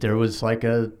 and there was like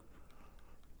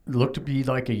looked to be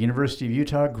like a University of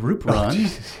Utah group run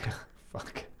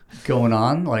fuck going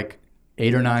on, like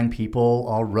 8 or 9 people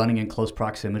all running in close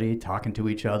proximity, talking to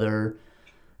each other,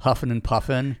 huffing and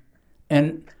puffing,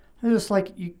 and it's just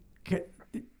like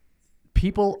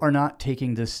people are not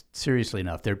taking this seriously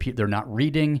enough. They're not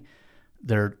reading.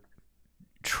 They're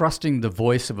trusting the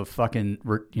voice of a fucking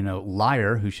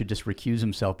liar who should just recuse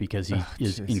himself because he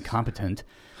is incompetent.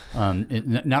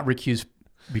 Not recuse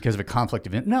because of a conflict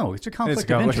of interest. No, it's a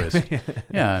conflict of interest.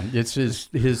 Yeah, it's his.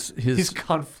 He's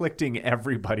conflicting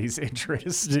everybody's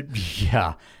interest.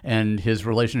 Yeah, and his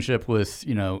relationship with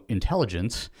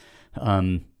intelligence,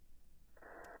 or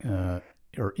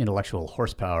intellectual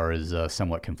horsepower is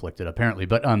somewhat conflicted apparently.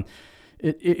 But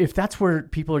if that's where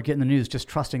people are getting the news, just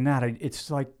trusting that, it's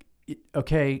like.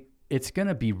 Okay, it's going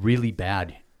to be really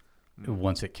bad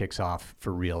once it kicks off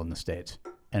for real in the States,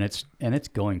 and it's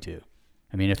going to.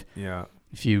 I mean,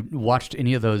 if you watched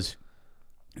any of those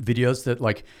videos that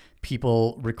like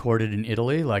people recorded in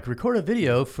Italy, like record a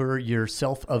video for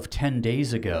yourself of 10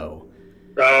 days ago.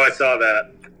 Oh, I saw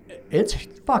that. It's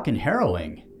fucking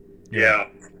harrowing. Yeah.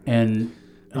 And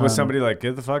was somebody like,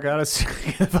 get the fuck out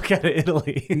of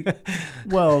Italy?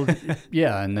 Well,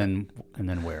 yeah, and then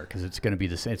where? Because it's going to be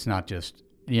the same. It's not just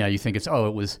you think it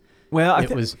was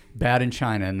bad in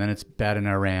China, and then it's bad in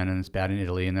Iran, and it's bad in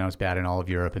Italy, and then it's bad in all of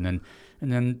Europe, and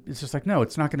then it's just like no,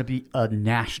 it's not going to be a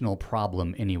national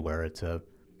problem anywhere.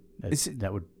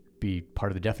 That would be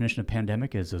part of the definition of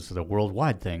pandemic is a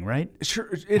worldwide thing, right? Sure,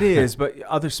 it is, but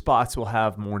other spots will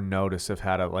have more notice of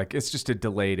how to it's just a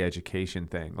delayed education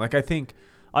thing. Like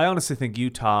I honestly think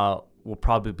Utah will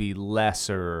probably be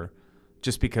lesser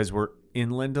just because we're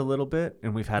inland a little bit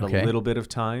and we've had a little bit of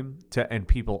time and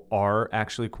people are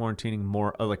actually quarantining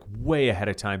more way ahead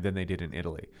of time than they did in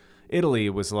Italy. Italy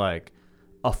was like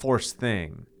a forced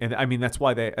thing. And I mean, that's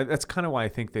kind of why I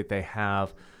think that they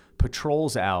have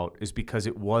patrols out is because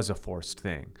it was a forced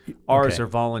thing. Ours Okay. are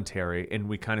voluntary, and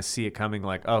we kind of see it coming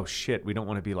like, oh shit, we don't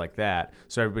want to be like that.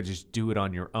 So everybody just do it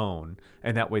on your own,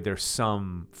 and that way there's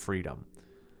some freedom,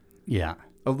 Yeah.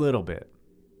 a little bit.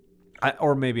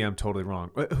 Or maybe I'm totally wrong.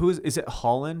 Is it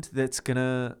Holland that's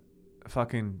gonna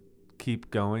fucking keep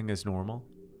going as normal?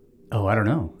 Oh, I don't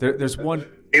know. There's one.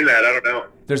 In that, I don't know.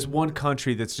 There's one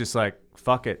country that's just like,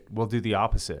 fuck it, we'll do the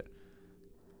opposite.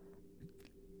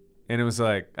 And it was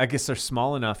like, I guess they're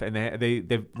small enough, and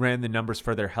they ran the numbers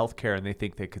for their healthcare, and they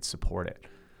think they could support it.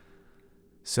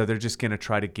 So they're just gonna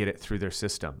try to get it through their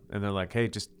system, and they're like, hey,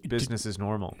 just business as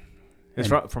normal. It's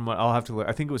from what I'll have to look.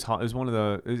 I think it was one of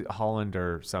the Holland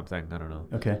or something. I don't know.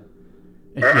 Okay.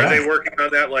 Are they working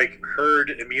on that like herd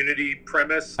immunity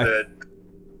premise?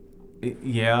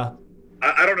 Yeah.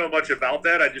 I don't know much about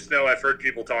that. I just know I've heard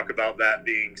people talk about that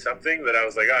being something that I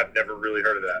was like, I've never really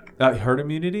heard of that. Herd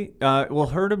immunity? Well,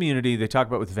 herd immunity, they talk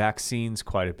about with vaccines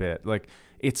quite a bit. Like,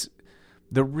 it's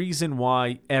the reason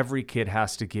why every kid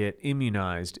has to get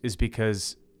immunized is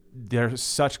because there's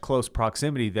such close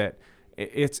proximity that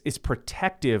it's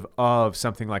protective of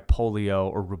something like polio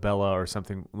or rubella or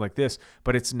something like this,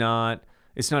 but it's not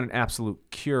an absolute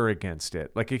cure against it.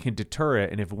 Like, it can deter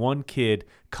it, and if one kid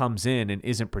comes in and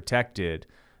isn't protected,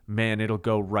 man, it'll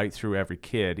go right through every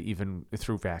kid, even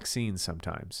through vaccines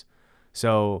sometimes.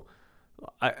 So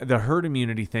the herd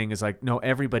immunity thing is like, no,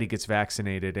 everybody gets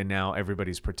vaccinated and now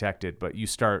everybody's protected. But you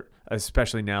start,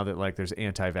 especially now that like there's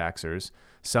anti-vaxxers,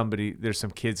 there's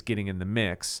some kids getting in the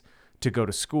mix to go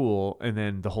to school, and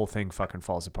then the whole thing fucking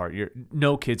falls apart.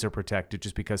 No kids are protected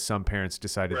just because some parents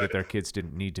decided that their kids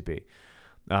didn't need to be,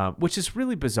 which is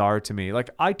really bizarre to me. Like,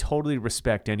 I totally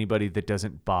respect anybody that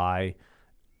doesn't buy.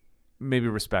 Maybe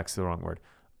respect's the wrong word.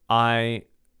 I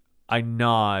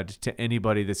nod to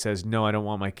anybody that says, no, I don't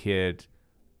want my kid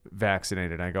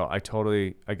vaccinated.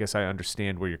 I guess I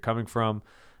understand where you're coming from.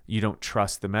 You don't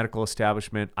trust the medical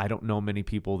establishment. I don't know many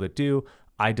people that do.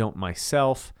 I don't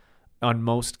myself on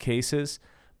most cases.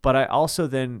 But I also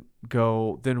then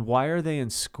go, then why are they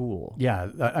in school? Yeah,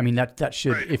 I mean, that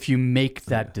should, if you make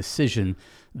that decision,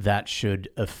 that should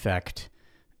affect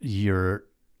your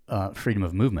freedom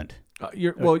of movement.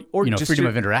 Freedom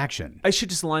of interaction. I should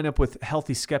just line up with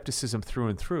healthy skepticism through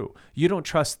and through. You don't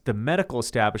trust the medical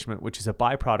establishment, which is a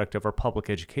byproduct of our public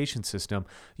education system.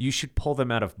 You should pull them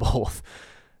out of both.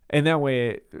 And that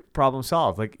way, problem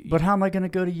solved. But how am I going to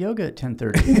go to yoga at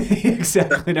 10:30?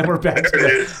 Exactly. Now we're back to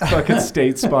the fucking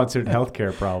state-sponsored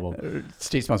healthcare problem.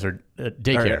 State-sponsored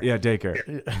daycare. Yeah,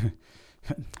 daycare.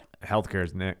 Healthcare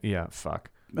is yeah. Fuck.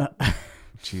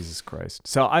 Jesus Christ.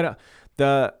 So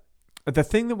the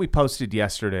thing that we posted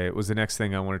yesterday was the next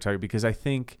thing I want to tell you, because I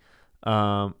think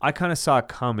I kind of saw it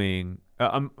coming.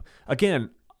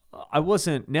 Again, I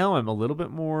wasn't. Now I'm a little bit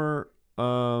more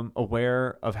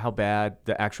aware of how bad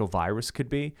the actual virus could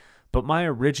be. But my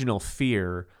original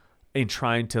fear in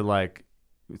trying to like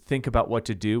think about what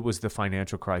to do was the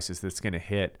financial crisis that's going to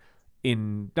hit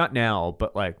in not now,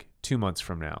 but like 2 months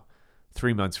from now,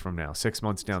 3 months from now, 6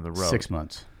 months down the road. 6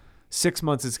 months. 6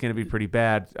 months is going to be pretty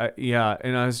bad. Yeah.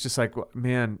 And I was just like,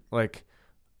 man, like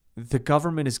the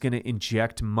government is going to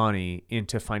inject money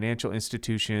into financial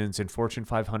institutions and Fortune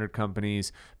 500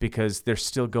 companies because they're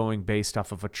still going based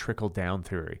off of a trickle down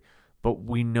theory. But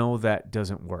we know that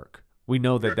doesn't work. We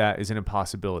know that is an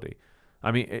impossibility.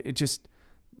 I mean, it just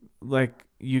like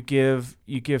you give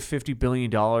 $50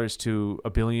 billion to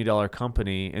 $1 billion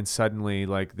company and suddenly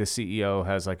like the CEO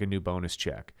has like a new bonus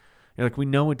check. You're like, we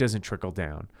know it doesn't trickle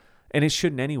down. And it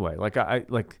shouldn't anyway. Like I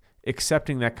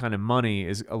accepting that kind of money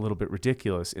is a little bit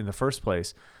ridiculous in the first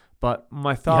place. But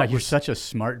my thought, you're such a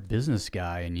smart business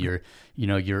guy, and your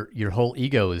whole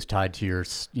ego is tied to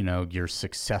your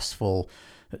successful,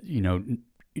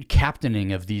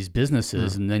 captaining of these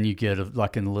businesses, and then you get a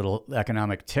little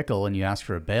economic tickle, and you ask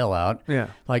for a bailout. Yeah,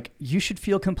 like you should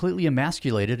feel completely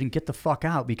emasculated and get the fuck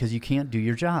out because you can't do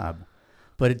your job.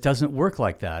 But it doesn't work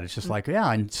like that. It's just like,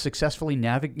 I successfully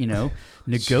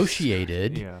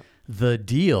negotiated the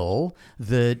deal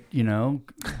that,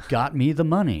 got me the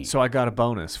money. So I got a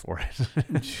bonus for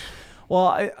it. Well,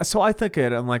 I think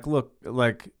I'm like, look,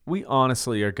 like we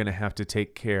honestly are going to have to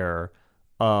take care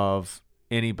of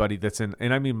anybody that's in,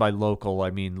 and I mean by local,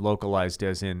 I mean localized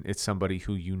as in it's somebody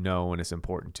who you know and is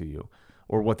important to you,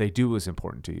 or what they do is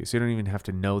important to you. So you don't even have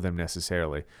to know them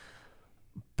necessarily.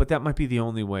 But that might be the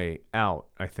only way out,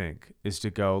 I think, is to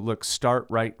go, look, start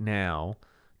right now,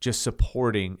 just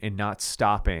supporting and not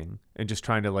stopping and just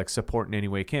trying to like support in any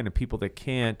way you can. And people that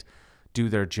can't do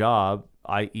their job,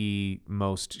 i.e.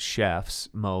 most chefs,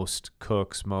 most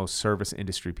cooks, most service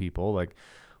industry people, like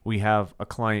We have a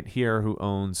client here who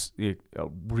owns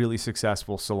really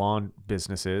successful salon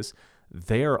businesses.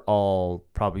 They're all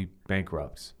probably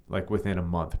bankrupt, like within a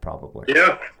month, probably.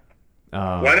 Yeah.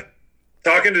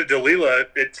 Talking to Dalila,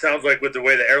 it sounds like with the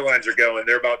way the airlines are going,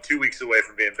 they're about 2 weeks away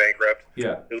from being bankrupt.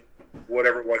 Yeah.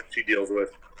 Whatever one she deals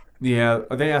with. Yeah,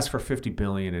 they asked for $50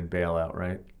 billion in bailout,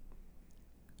 right?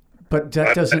 But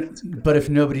that doesn't. But if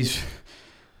nobody's.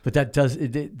 But that does.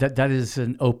 That is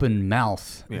an open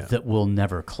mouth that will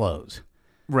never close.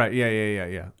 Right.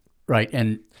 Yeah. Right.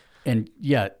 And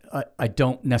yeah, I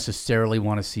don't necessarily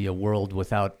want to see a world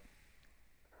without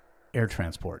air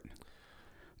transport.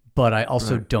 But I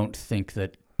also don't think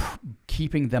that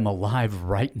keeping them alive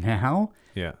right now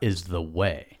is the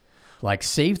way. Like,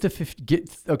 save the 50.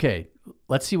 Okay,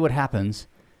 let's see what happens.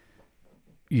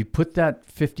 You put that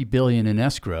 $50 billion in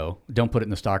escrow. Don't put it in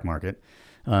the stock market.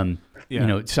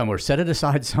 Somewhere. Set it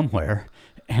aside somewhere,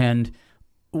 and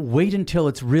wait until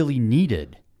it's really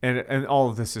needed. And all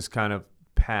of this is kind of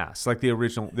past, like the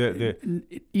original.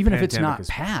 Even if it's not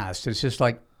past, it's just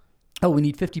like, oh, we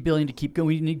need $50 billion to keep going.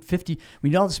 We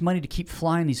need all this money to keep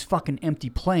flying these fucking empty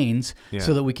planes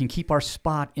so that we can keep our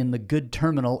spot in the good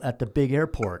terminal at the big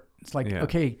airport. It's like,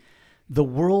 okay, the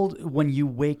world, when you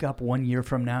wake up 1 year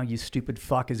from now, you stupid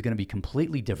fuck, is going to be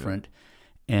completely different,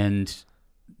 and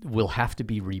will have to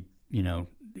be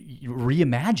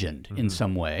reimagined in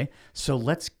some way. So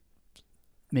let's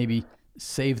maybe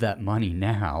save that money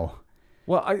now.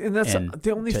 Well, and that's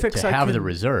the only fix to I have can, the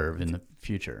reserve in the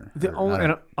future.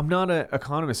 And I'm not an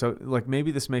economist, so like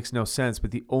maybe this makes no sense,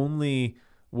 but the only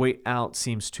way out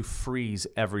seems to freeze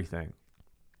everything.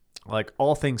 Like,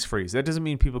 all things freeze. That doesn't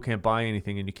mean people can't buy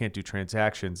anything and you can't do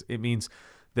transactions. It means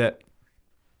that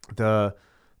the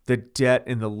debt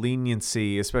and the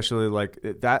leniency, especially like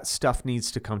that stuff, needs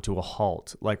to come to a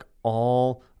halt. Like,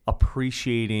 all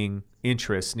appreciating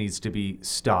interest needs to be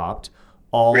stopped.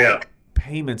 All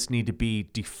payments need to be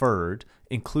deferred,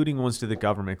 including ones to the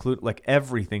government. Like,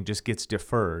 everything just gets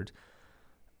deferred.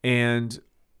 And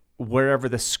wherever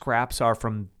the scraps are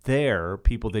from there,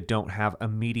 people that don't have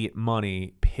immediate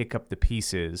money pick up the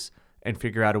pieces and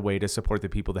figure out a way to support the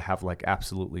people that have like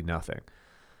absolutely nothing.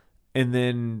 And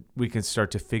then we can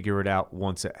start to figure it out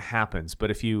once it happens.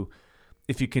 But if you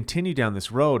continue down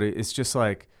this road, it's just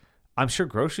like, I'm sure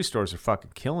grocery stores are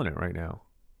fucking killing it right now.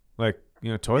 Like,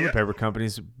 toilet paper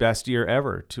companies, best year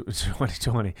ever,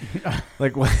 2020.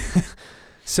 Like,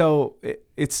 so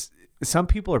it's some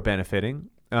people are benefiting,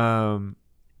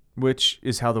 which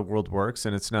is how the world works.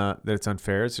 And it's not that it's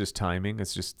unfair. It's just timing.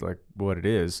 It's just like what it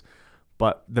is.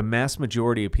 But the mass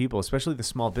majority of people, especially the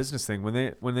small business thing, when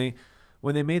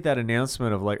they made that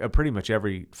announcement of like pretty much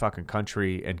every fucking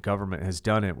country and government has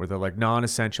done it, where they're like,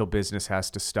 non-essential business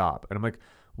has to stop. And I'm like,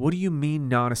 what do you mean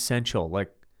non-essential?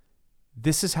 Like,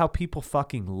 this is how people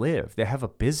fucking live. They have a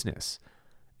business.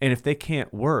 And if they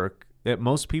can't work, that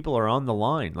most people are on the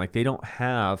line. Like, they don't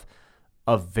have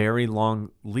a very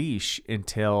long leash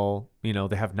until,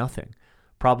 they have nothing.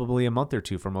 Probably a month or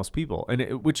two for most people.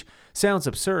 And which sounds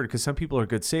absurd because some people are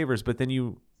good savers, but then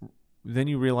you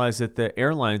realize that the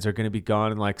airlines are going to be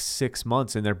gone in like 6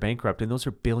 months and they're bankrupt. And those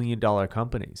are billion-dollar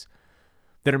companies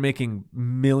that are making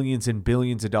millions and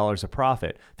billions of dollars of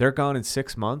profit. They're gone in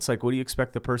 6 months. Like, what do you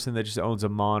expect the person that just owns a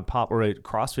mom and pop or a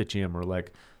CrossFit gym or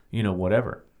like,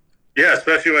 whatever? Yeah,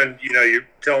 especially when, you're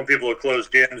telling people to close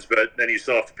gyms, but then you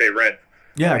still have to pay rent.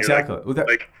 Yeah, exactly. We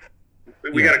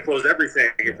got to close everything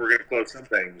if we're going to close some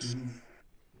things.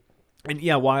 And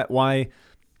why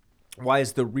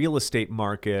is the real estate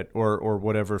market or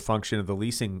whatever function of the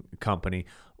leasing company,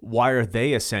 why are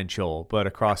they essential but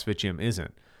a CrossFit gym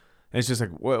isn't? And it's just like,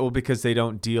 well, because they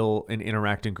don't deal and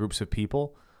interact in groups of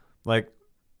people. Like,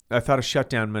 I thought a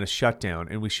shutdown meant a shutdown,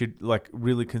 and we should like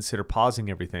really consider pausing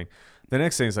everything. The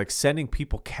next thing is like sending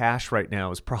people cash right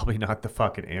now is probably not the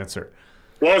fucking answer.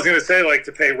 Well, I was going to say, like,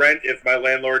 to pay rent, if my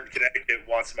landlord in Connecticut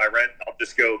wants my rent, I'll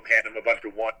just go hand him a bunch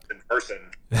of ones in person.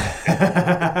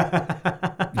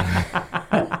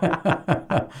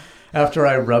 After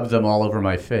I rub them all over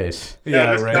my face.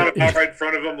 Yeah, right. Not right in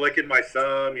front of him, licking my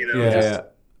thumb, Maybe not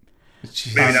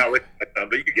licking my thumb,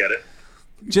 but you get it.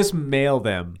 Just mail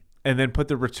them and then put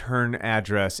the return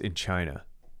address in China.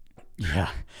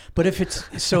 Yeah. But if it's,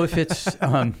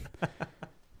 man,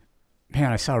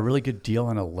 I saw a really good deal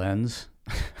on a lens.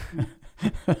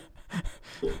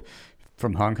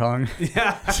 From Hong Kong.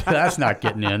 Yeah. So that's not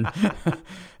getting in.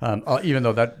 Even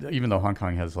though Hong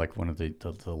Kong has like one of the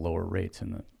lower rates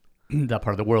in that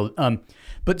part of the world.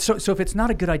 But so if it's not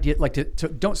a good idea, like to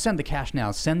don't send the cash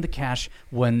now. Send the cash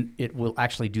when it will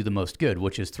actually do the most good,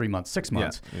 which is 3 months, 6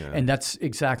 months. Yeah. And that's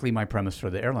exactly my premise for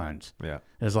the airlines. Yeah.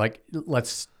 It's like,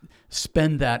 let's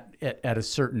spend that at a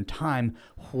certain time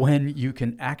when you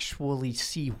can actually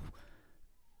see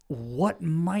what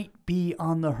might be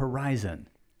on the horizon.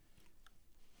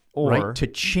 Or right? To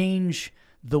change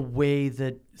the way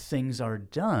that things are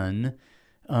done,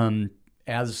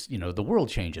 as the world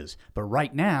changes. But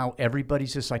right now,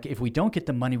 everybody's just like, if we don't get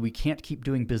the money, we can't keep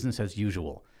doing business as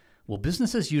usual. Well,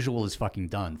 business as usual is fucking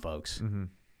done, folks. Mm-hmm.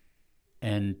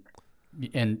 And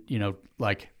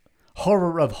like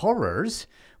horror of horrors,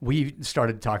 we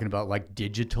started talking about like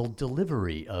digital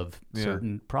delivery of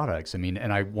certain products. I mean,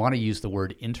 and I want to use the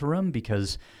word interim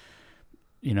because,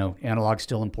 analog's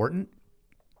still important.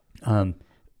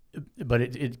 But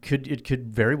it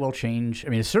could very well change. I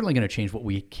mean, it's certainly going to change what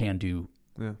we can do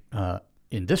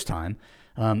in this time.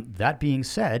 That being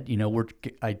said,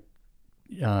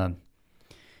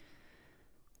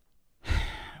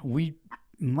 we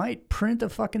might print a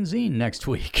fucking zine next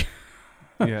week.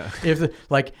 Yeah.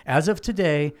 As of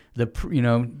today, the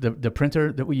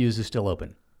printer that we use is still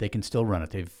open. They can still run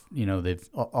it. They've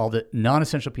all the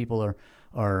non-essential people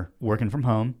are working from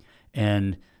home,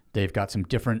 and they've got some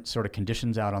different sort of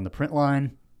conditions out on the print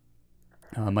line.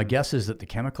 My guess is that the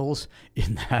chemicals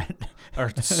in that are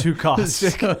too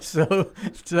caustic.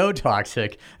 so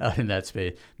toxic out in that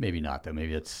space. Maybe not, though.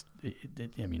 Maybe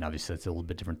obviously that's a little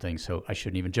bit different thing, so I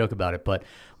shouldn't even joke about it. But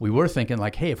we were thinking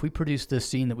like, hey, if we produce this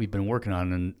scene that we've been working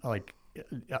on and like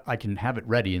I can have it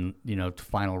ready and,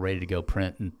 final ready to go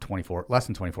print in less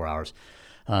than 24 hours,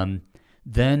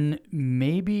 then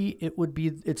maybe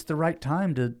it's the right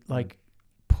time to like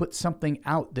put something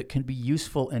out that can be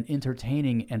useful and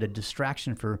entertaining and a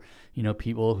distraction for,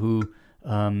 people who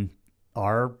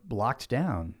are locked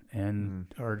down and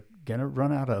are going to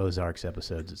run out of Ozarks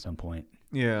episodes at some point.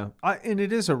 Yeah. And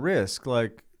it is a risk,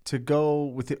 like to go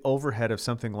with the overhead of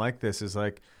something like this is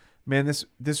like, man,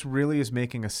 this really is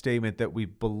making a statement that we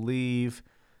believe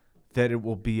that it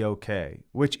will be okay,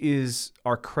 which is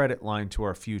our credit line to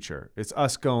our future. It's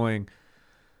us going,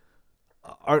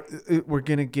 we're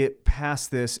going to get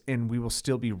past this and we will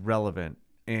still be relevant.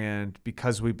 And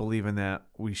because we believe in that,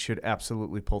 we should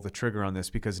absolutely pull the trigger on this,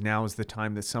 because now is the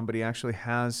time that somebody actually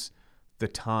has the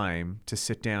time to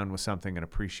sit down with something and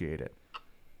appreciate it.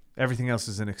 Everything else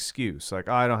is an excuse. Like,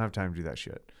 I don't have time to do that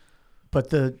shit. But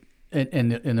the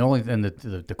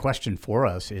question for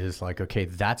us is like, okay,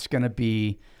 that's going to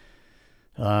be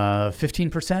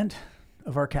 15%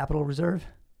 of our capital reserve.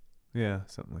 Yeah,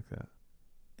 something like that.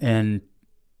 And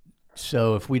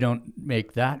so if we don't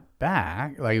make that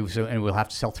back, and we'll have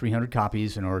to sell 300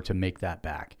 copies in order to make that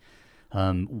back.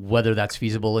 Whether that's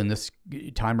feasible in this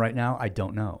time right now, I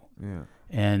don't know. Yeah.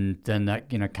 And then that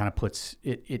kind of puts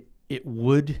it.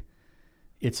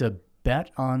 It's a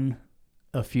bet on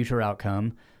a future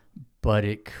outcome, but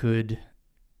it could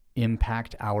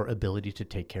impact our ability to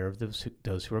take care of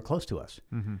those who are close to us.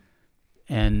 Mm-hmm.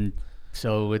 And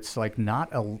so it's like not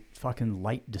a fucking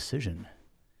light decision.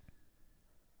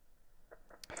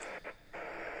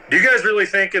 Do you guys really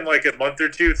think in like a month or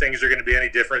two things are going to be any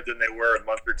different than they were a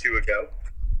month or two ago?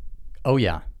 Oh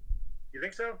yeah. You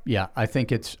think so? Yeah, I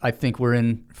think we're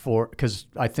in for, because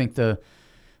I think the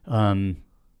modeling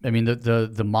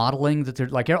that they're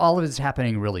like, all of it is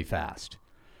happening really fast.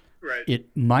 Right.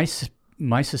 My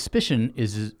suspicion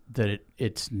is that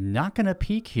it's not going to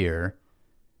peak here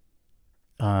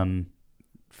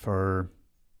for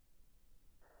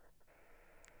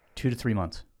 2 to 3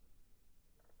 months.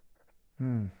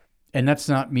 And that's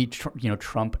not me,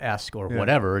 Trump-esque or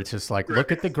whatever. It's just like,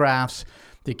 look at the graphs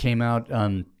that came out.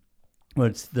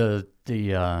 It's the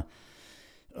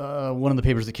one of the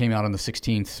papers that came out on the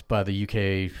 16th by the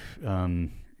UK,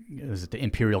 is it the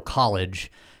Imperial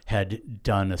College, had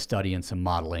done a study and some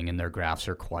modeling, and their graphs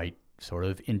are quite sort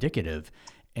of indicative,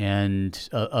 and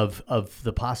of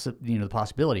the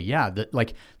possibility. Yeah,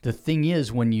 the thing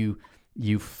is, when you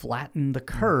flatten the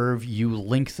curve, you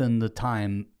lengthen the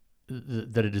time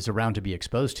that it is around to be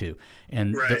exposed to.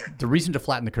 And the reason to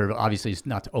flatten the curve, obviously, is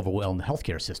not to overwhelm the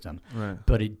healthcare system. Right.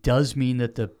 But it does mean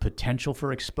that the potential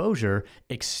for exposure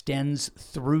extends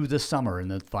through the summer, and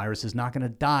the virus is not going to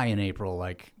die in April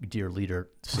like dear leader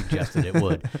suggested it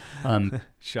would.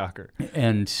 Shocker.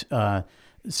 And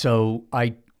so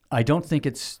I don't think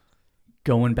it's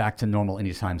going back to normal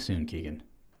anytime soon, Kegan.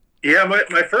 Yeah,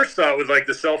 my first thought with like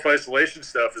the self-isolation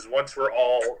stuff is once we're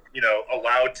all,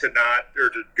 allowed to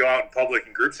go out in public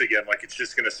in groups again, like it's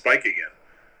just going to spike again.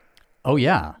 Oh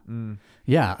yeah.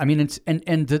 Yeah. I mean, it's,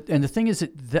 and the thing is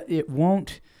that it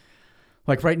won't,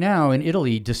 Like right now in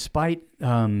Italy, despite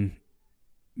how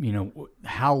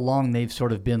long they've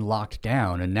sort of been locked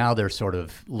down, and now they're sort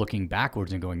of looking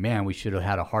backwards and going, man, we should have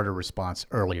had a harder response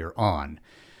earlier on.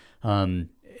 And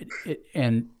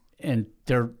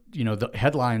they're, the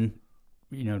headline,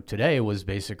 today was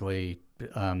basically,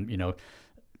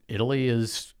 Italy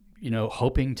is,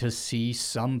 hoping to see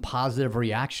some positive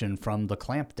reaction from the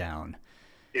clampdown.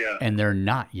 Yeah. And they're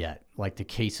not yet. Like the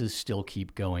cases still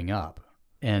keep going up.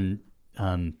 And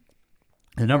the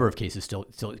number of cases still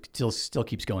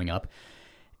keeps going up.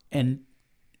 And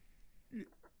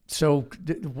so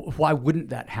why wouldn't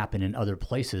that happen in other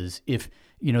places if,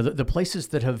 the places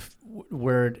that have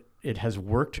where it has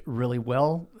worked really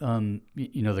well,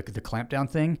 the clampdown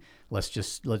thing,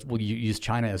 we'll use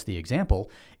China as the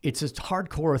example. It's a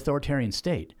hardcore authoritarian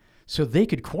state. So they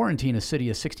could quarantine a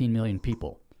city of 16 million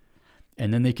people.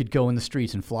 And then they could go in the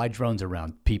streets and fly drones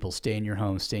around people, stay in your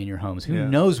homes. Who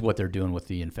knows what they're doing with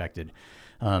the infected?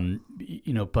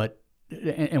 But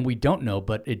we don't know,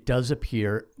 but it does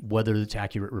appear, whether it's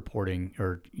accurate reporting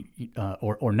or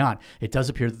not, it does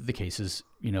appear that the cases,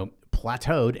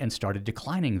 plateaued and started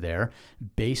declining there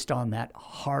based on that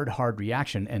hard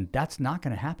reaction. And that's not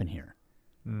going to happen here.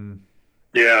 Mm.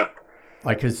 Yeah.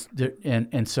 Like,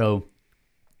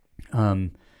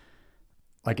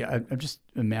 I just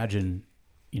imagine,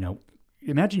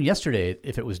 imagine yesterday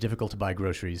if it was difficult to buy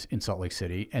groceries in Salt Lake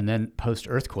City, and then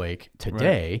post-earthquake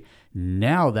today, right.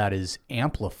 Now that is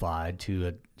amplified to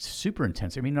a super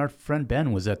intense. I mean, our friend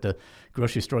Ben was at the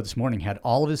grocery store this morning, had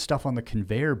all of his stuff on the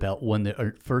conveyor belt when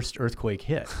the first earthquake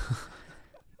hit.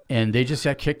 And they just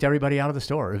kicked everybody out of the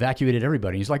store, evacuated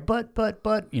everybody. He's like, but,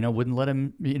 wouldn't let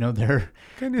him, there.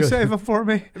 Can you save them for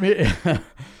me?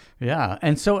 Yeah.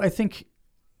 And so I think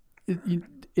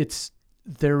it's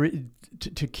there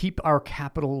to keep our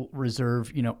capital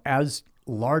reserve, as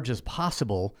large as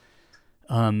possible,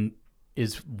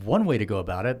 is one way to go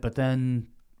about it. But then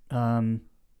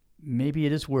maybe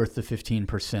it is worth the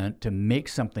 15% to make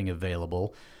something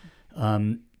available,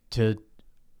 to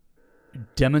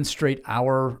demonstrate I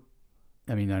know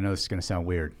this is going to sound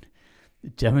weird,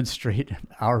 demonstrate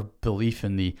our belief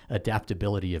in the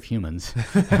adaptability of humans.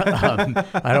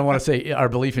 I don't want to say our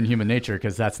belief in human nature,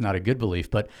 because that's not a good belief,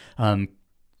 but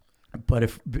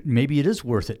if maybe it is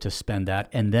worth it to spend that,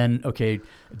 and then, okay,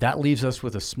 that leaves us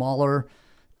with a smaller,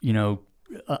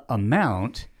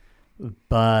 amount,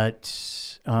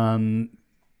 but,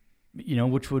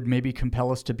 which would maybe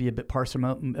compel us to be a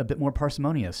bit more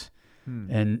parsimonious,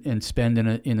 and spend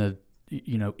in a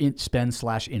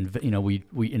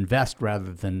we invest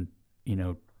rather than,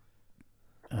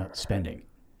 spending.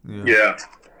 Yeah.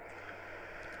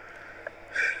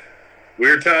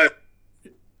 Weird time.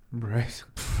 Right.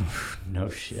 No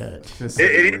shit.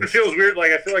 It even feels weird.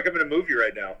 Like, I feel like I'm in a movie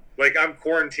right now. Like, I'm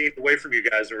quarantined away from you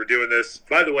guys, and we're doing this.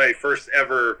 By the way, first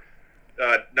ever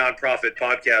NonProphet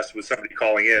podcast with somebody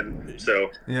calling in.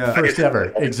 So yeah, first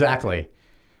ever, exactly.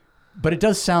 But it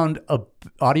does sound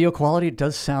audio quality. It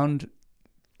does sound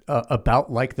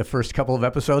about like the first couple of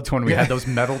episodes when we had those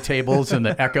metal tables and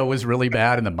the echo was really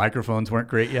bad and the microphones weren't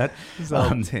great yet. It's all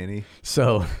tinny.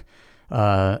 So,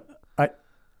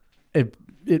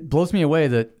 it blows me away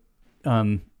that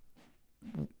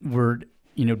we're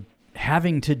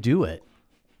having to do it,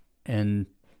 and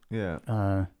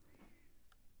but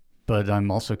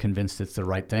I'm also convinced it's the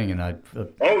right thing, and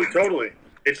totally.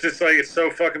 It's just like, it's so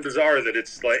fucking bizarre that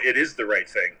it's like, it is the right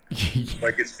thing.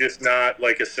 Like, it's just not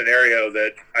like a scenario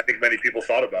that I think many people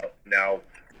thought about now,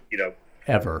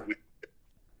 ever.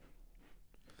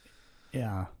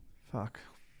 Yeah. Fuck.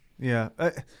 Yeah.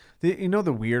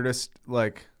 The weirdest,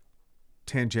 like,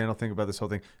 tangential thing about this whole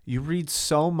thing, you read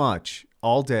so much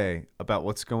all day about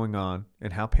what's going on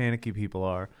and how panicky people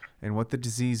are and what the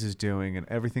disease is doing, and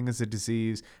everything is a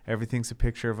disease, everything's a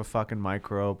picture of a fucking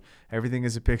microbe, everything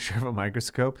is a picture of a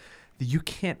microscope. You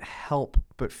can't help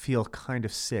but feel kind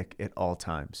of sick at all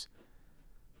times,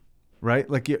 right?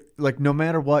 Like no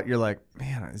matter what, you're like,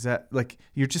 man, is that, like,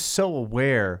 you're just so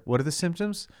aware. What are the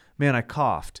symptoms? Man, I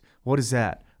coughed. What is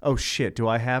that? Oh shit, do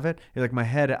I have it? You're like, my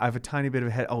head, I have a tiny bit of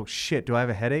a head. Oh shit, do I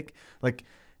have a headache? Like,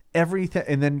 everything.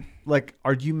 And then, like,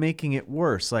 are you making it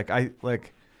worse?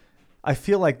 I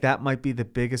feel like that might be the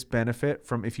biggest benefit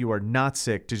from, if you are not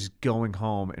sick, to just going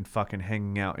home and fucking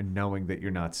hanging out and knowing that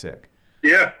you're not sick.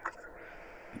 Yeah.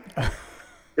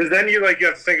 Because then you have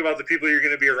to think about the people you're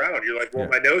going to be around. You're like, well,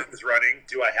 my nose is running.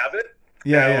 Do I have it?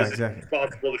 Yeah, exactly. It's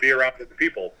possible to be around other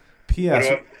people. P.S.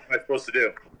 What am I supposed to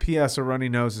do? P.S. A runny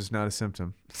nose is not a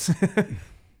symptom.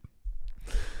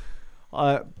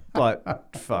 But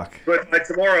fuck. But by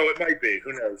tomorrow it might be.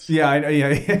 Who knows? Yeah,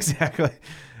 exactly.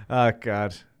 Oh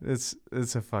God, it's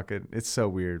so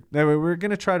weird. Anyway, we're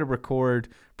gonna try to record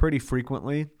pretty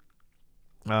frequently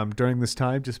during this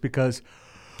time, just because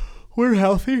we're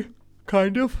healthy,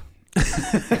 kind of.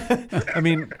 I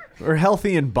mean, we're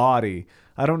healthy in body.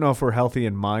 I don't know if we're healthy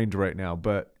in mind right now,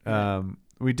 but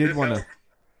we did want to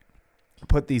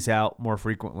put these out more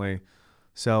frequently.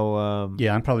 So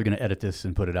yeah, I'm probably going to edit this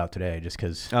and put it out today just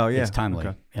because it's timely.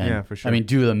 Okay. And, yeah, for sure. I mean,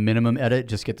 do the minimum edit,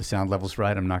 just get the sound levels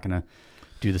right. I'm not going to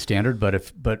do the standard, but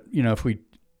if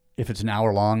it's an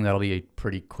hour long, that'll be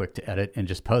pretty quick to edit and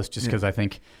just post. Just because I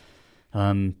think,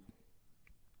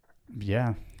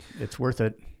 it's worth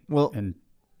it. Well, and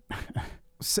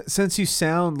since you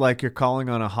sound like you're calling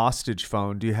on a hostage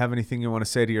phone, do you have anything you want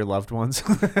to say to your loved ones?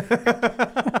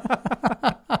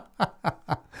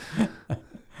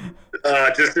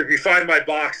 Just if you find my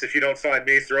box, if you don't find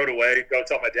me, throw it away. Go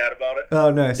tell my dad about it.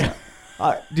 Oh, nice.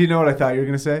 Do you know what I thought you were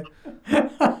going to say?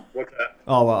 What's that?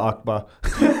 Allah Akbar.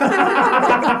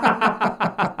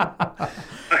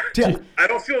 I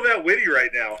don't feel that witty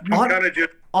right now. I'm kind of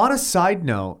just... On a side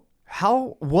note,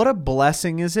 what a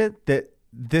blessing is it that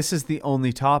this is the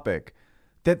only topic,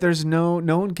 that there's no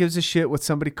one gives a shit what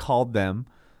somebody called them.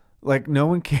 Like, no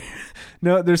one cares.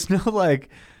 No, there's no like...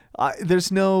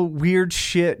 there's no weird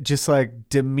shit just like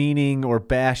demeaning or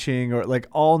bashing, or like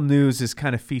all news is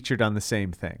kind of featured on the same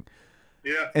thing.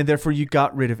 Yeah. And therefore you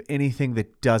got rid of anything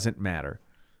that doesn't matter,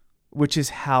 which is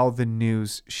how the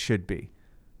news should be.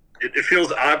 It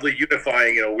feels oddly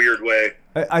unifying in a weird way.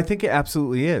 I think it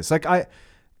absolutely is. Like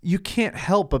you can't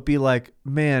help but be like,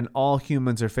 man, all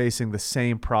humans are facing the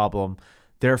same problem.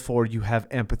 Therefore you have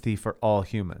empathy for all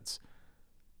humans.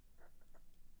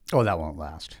 Oh, that won't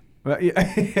last. No,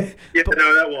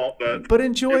 that won't. But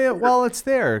enjoy it while it's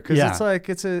there, because it's like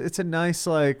it's a nice,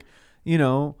 like, you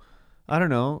know, I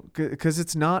don't know, because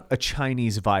it's not a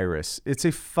Chinese virus. It's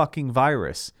a fucking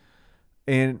virus,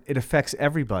 and it affects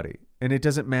everybody, and it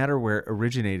doesn't matter where it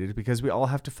originated, because we all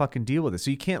have to fucking deal with it.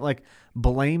 So you can't like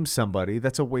blame somebody.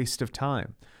 That's a waste of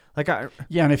time. Like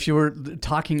and if you were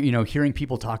talking, hearing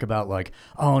people talk about like,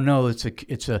 oh no,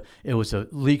 it was a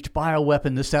leaked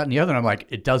bioweapon, this, that, and the other, and I'm like,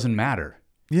 it doesn't matter.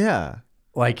 Yeah.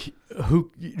 Like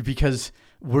because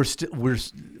we're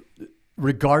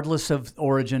regardless of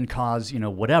origin, cause,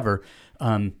 whatever,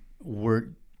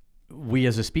 we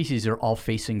as a species are all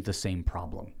facing the same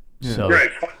problem. Yeah. So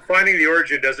right. Finding the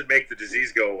origin doesn't make the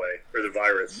disease go away, or the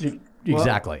virus.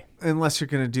 Exactly. Well, unless you're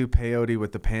going to do peyote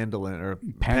with the pangolin or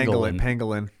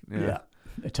pangolin. Yeah.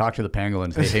 Talk to the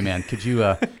pangolin. Say, hey man, could you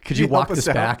walk this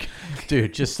back,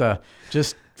 dude? Just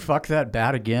fuck that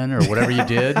bat again, or whatever you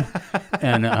did,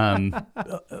 and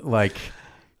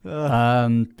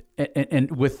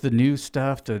and with the new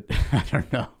stuff that I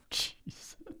don't know.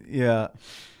 Jeez. Yeah.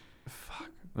 Fuck.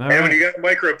 When you got a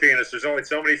micro penis, there's only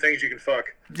so many things you can fuck.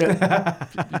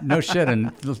 No shit,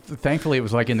 and thankfully it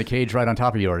was like in the cage right on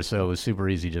top of yours, so it was super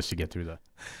easy just to get through that.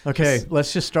 Okay,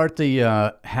 let's just start the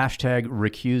hashtag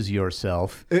recuse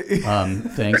yourself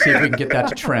thing. See if we can get that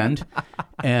to trend,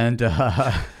 and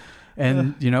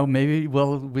maybe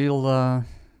we'll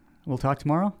talk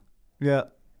tomorrow. Yeah,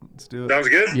 let's do it. Sounds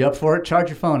good. You up for it? Charge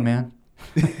your phone, man.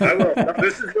 I will.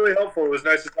 This is really helpful. It was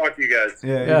nice to talk to you guys.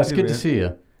 Yeah, it's good to see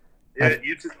you. Yeah,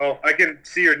 you too. Oh, I can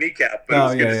see your kneecap.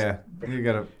 But yeah. You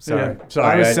gotta. Sorry. Yeah,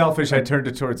 sorry. I was selfish. I turned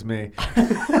it towards me.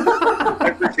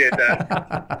 I appreciate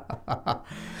that.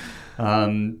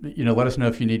 Let us know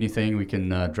if you need anything. We can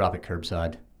drop it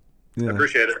curbside. Yeah. I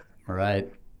appreciate it. All right.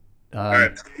 All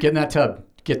right. Get in that tub.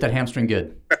 Get that hamstring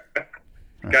good.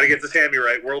 Got to get this hammy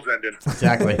right. World's ending.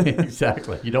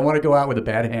 Exactly. You don't want to go out with a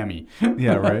bad hammy.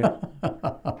 Yeah, right.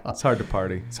 It's hard to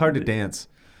party. It's hard to dance.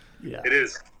 Yeah. It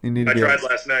is. I tried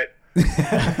last night. What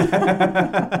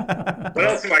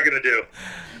else am I going to do?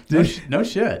 No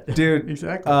shit. Dude.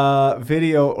 Exactly.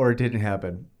 Video or it didn't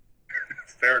happen.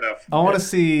 Fair enough. I want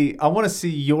to see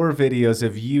your videos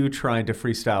of you trying to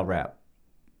freestyle rap.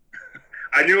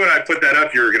 I knew when I put that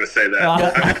up you were going to say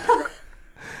that.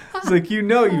 It's like,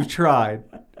 you've tried,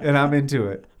 and I'm into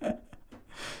it.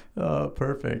 Oh,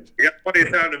 perfect. You got plenty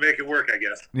of time to make it work, I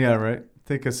guess. Yeah, right.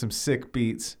 Think of some sick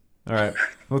beats. All right.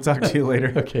 We'll talk to you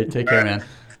later. Okay, take care, man.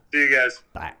 See you guys.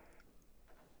 Bye.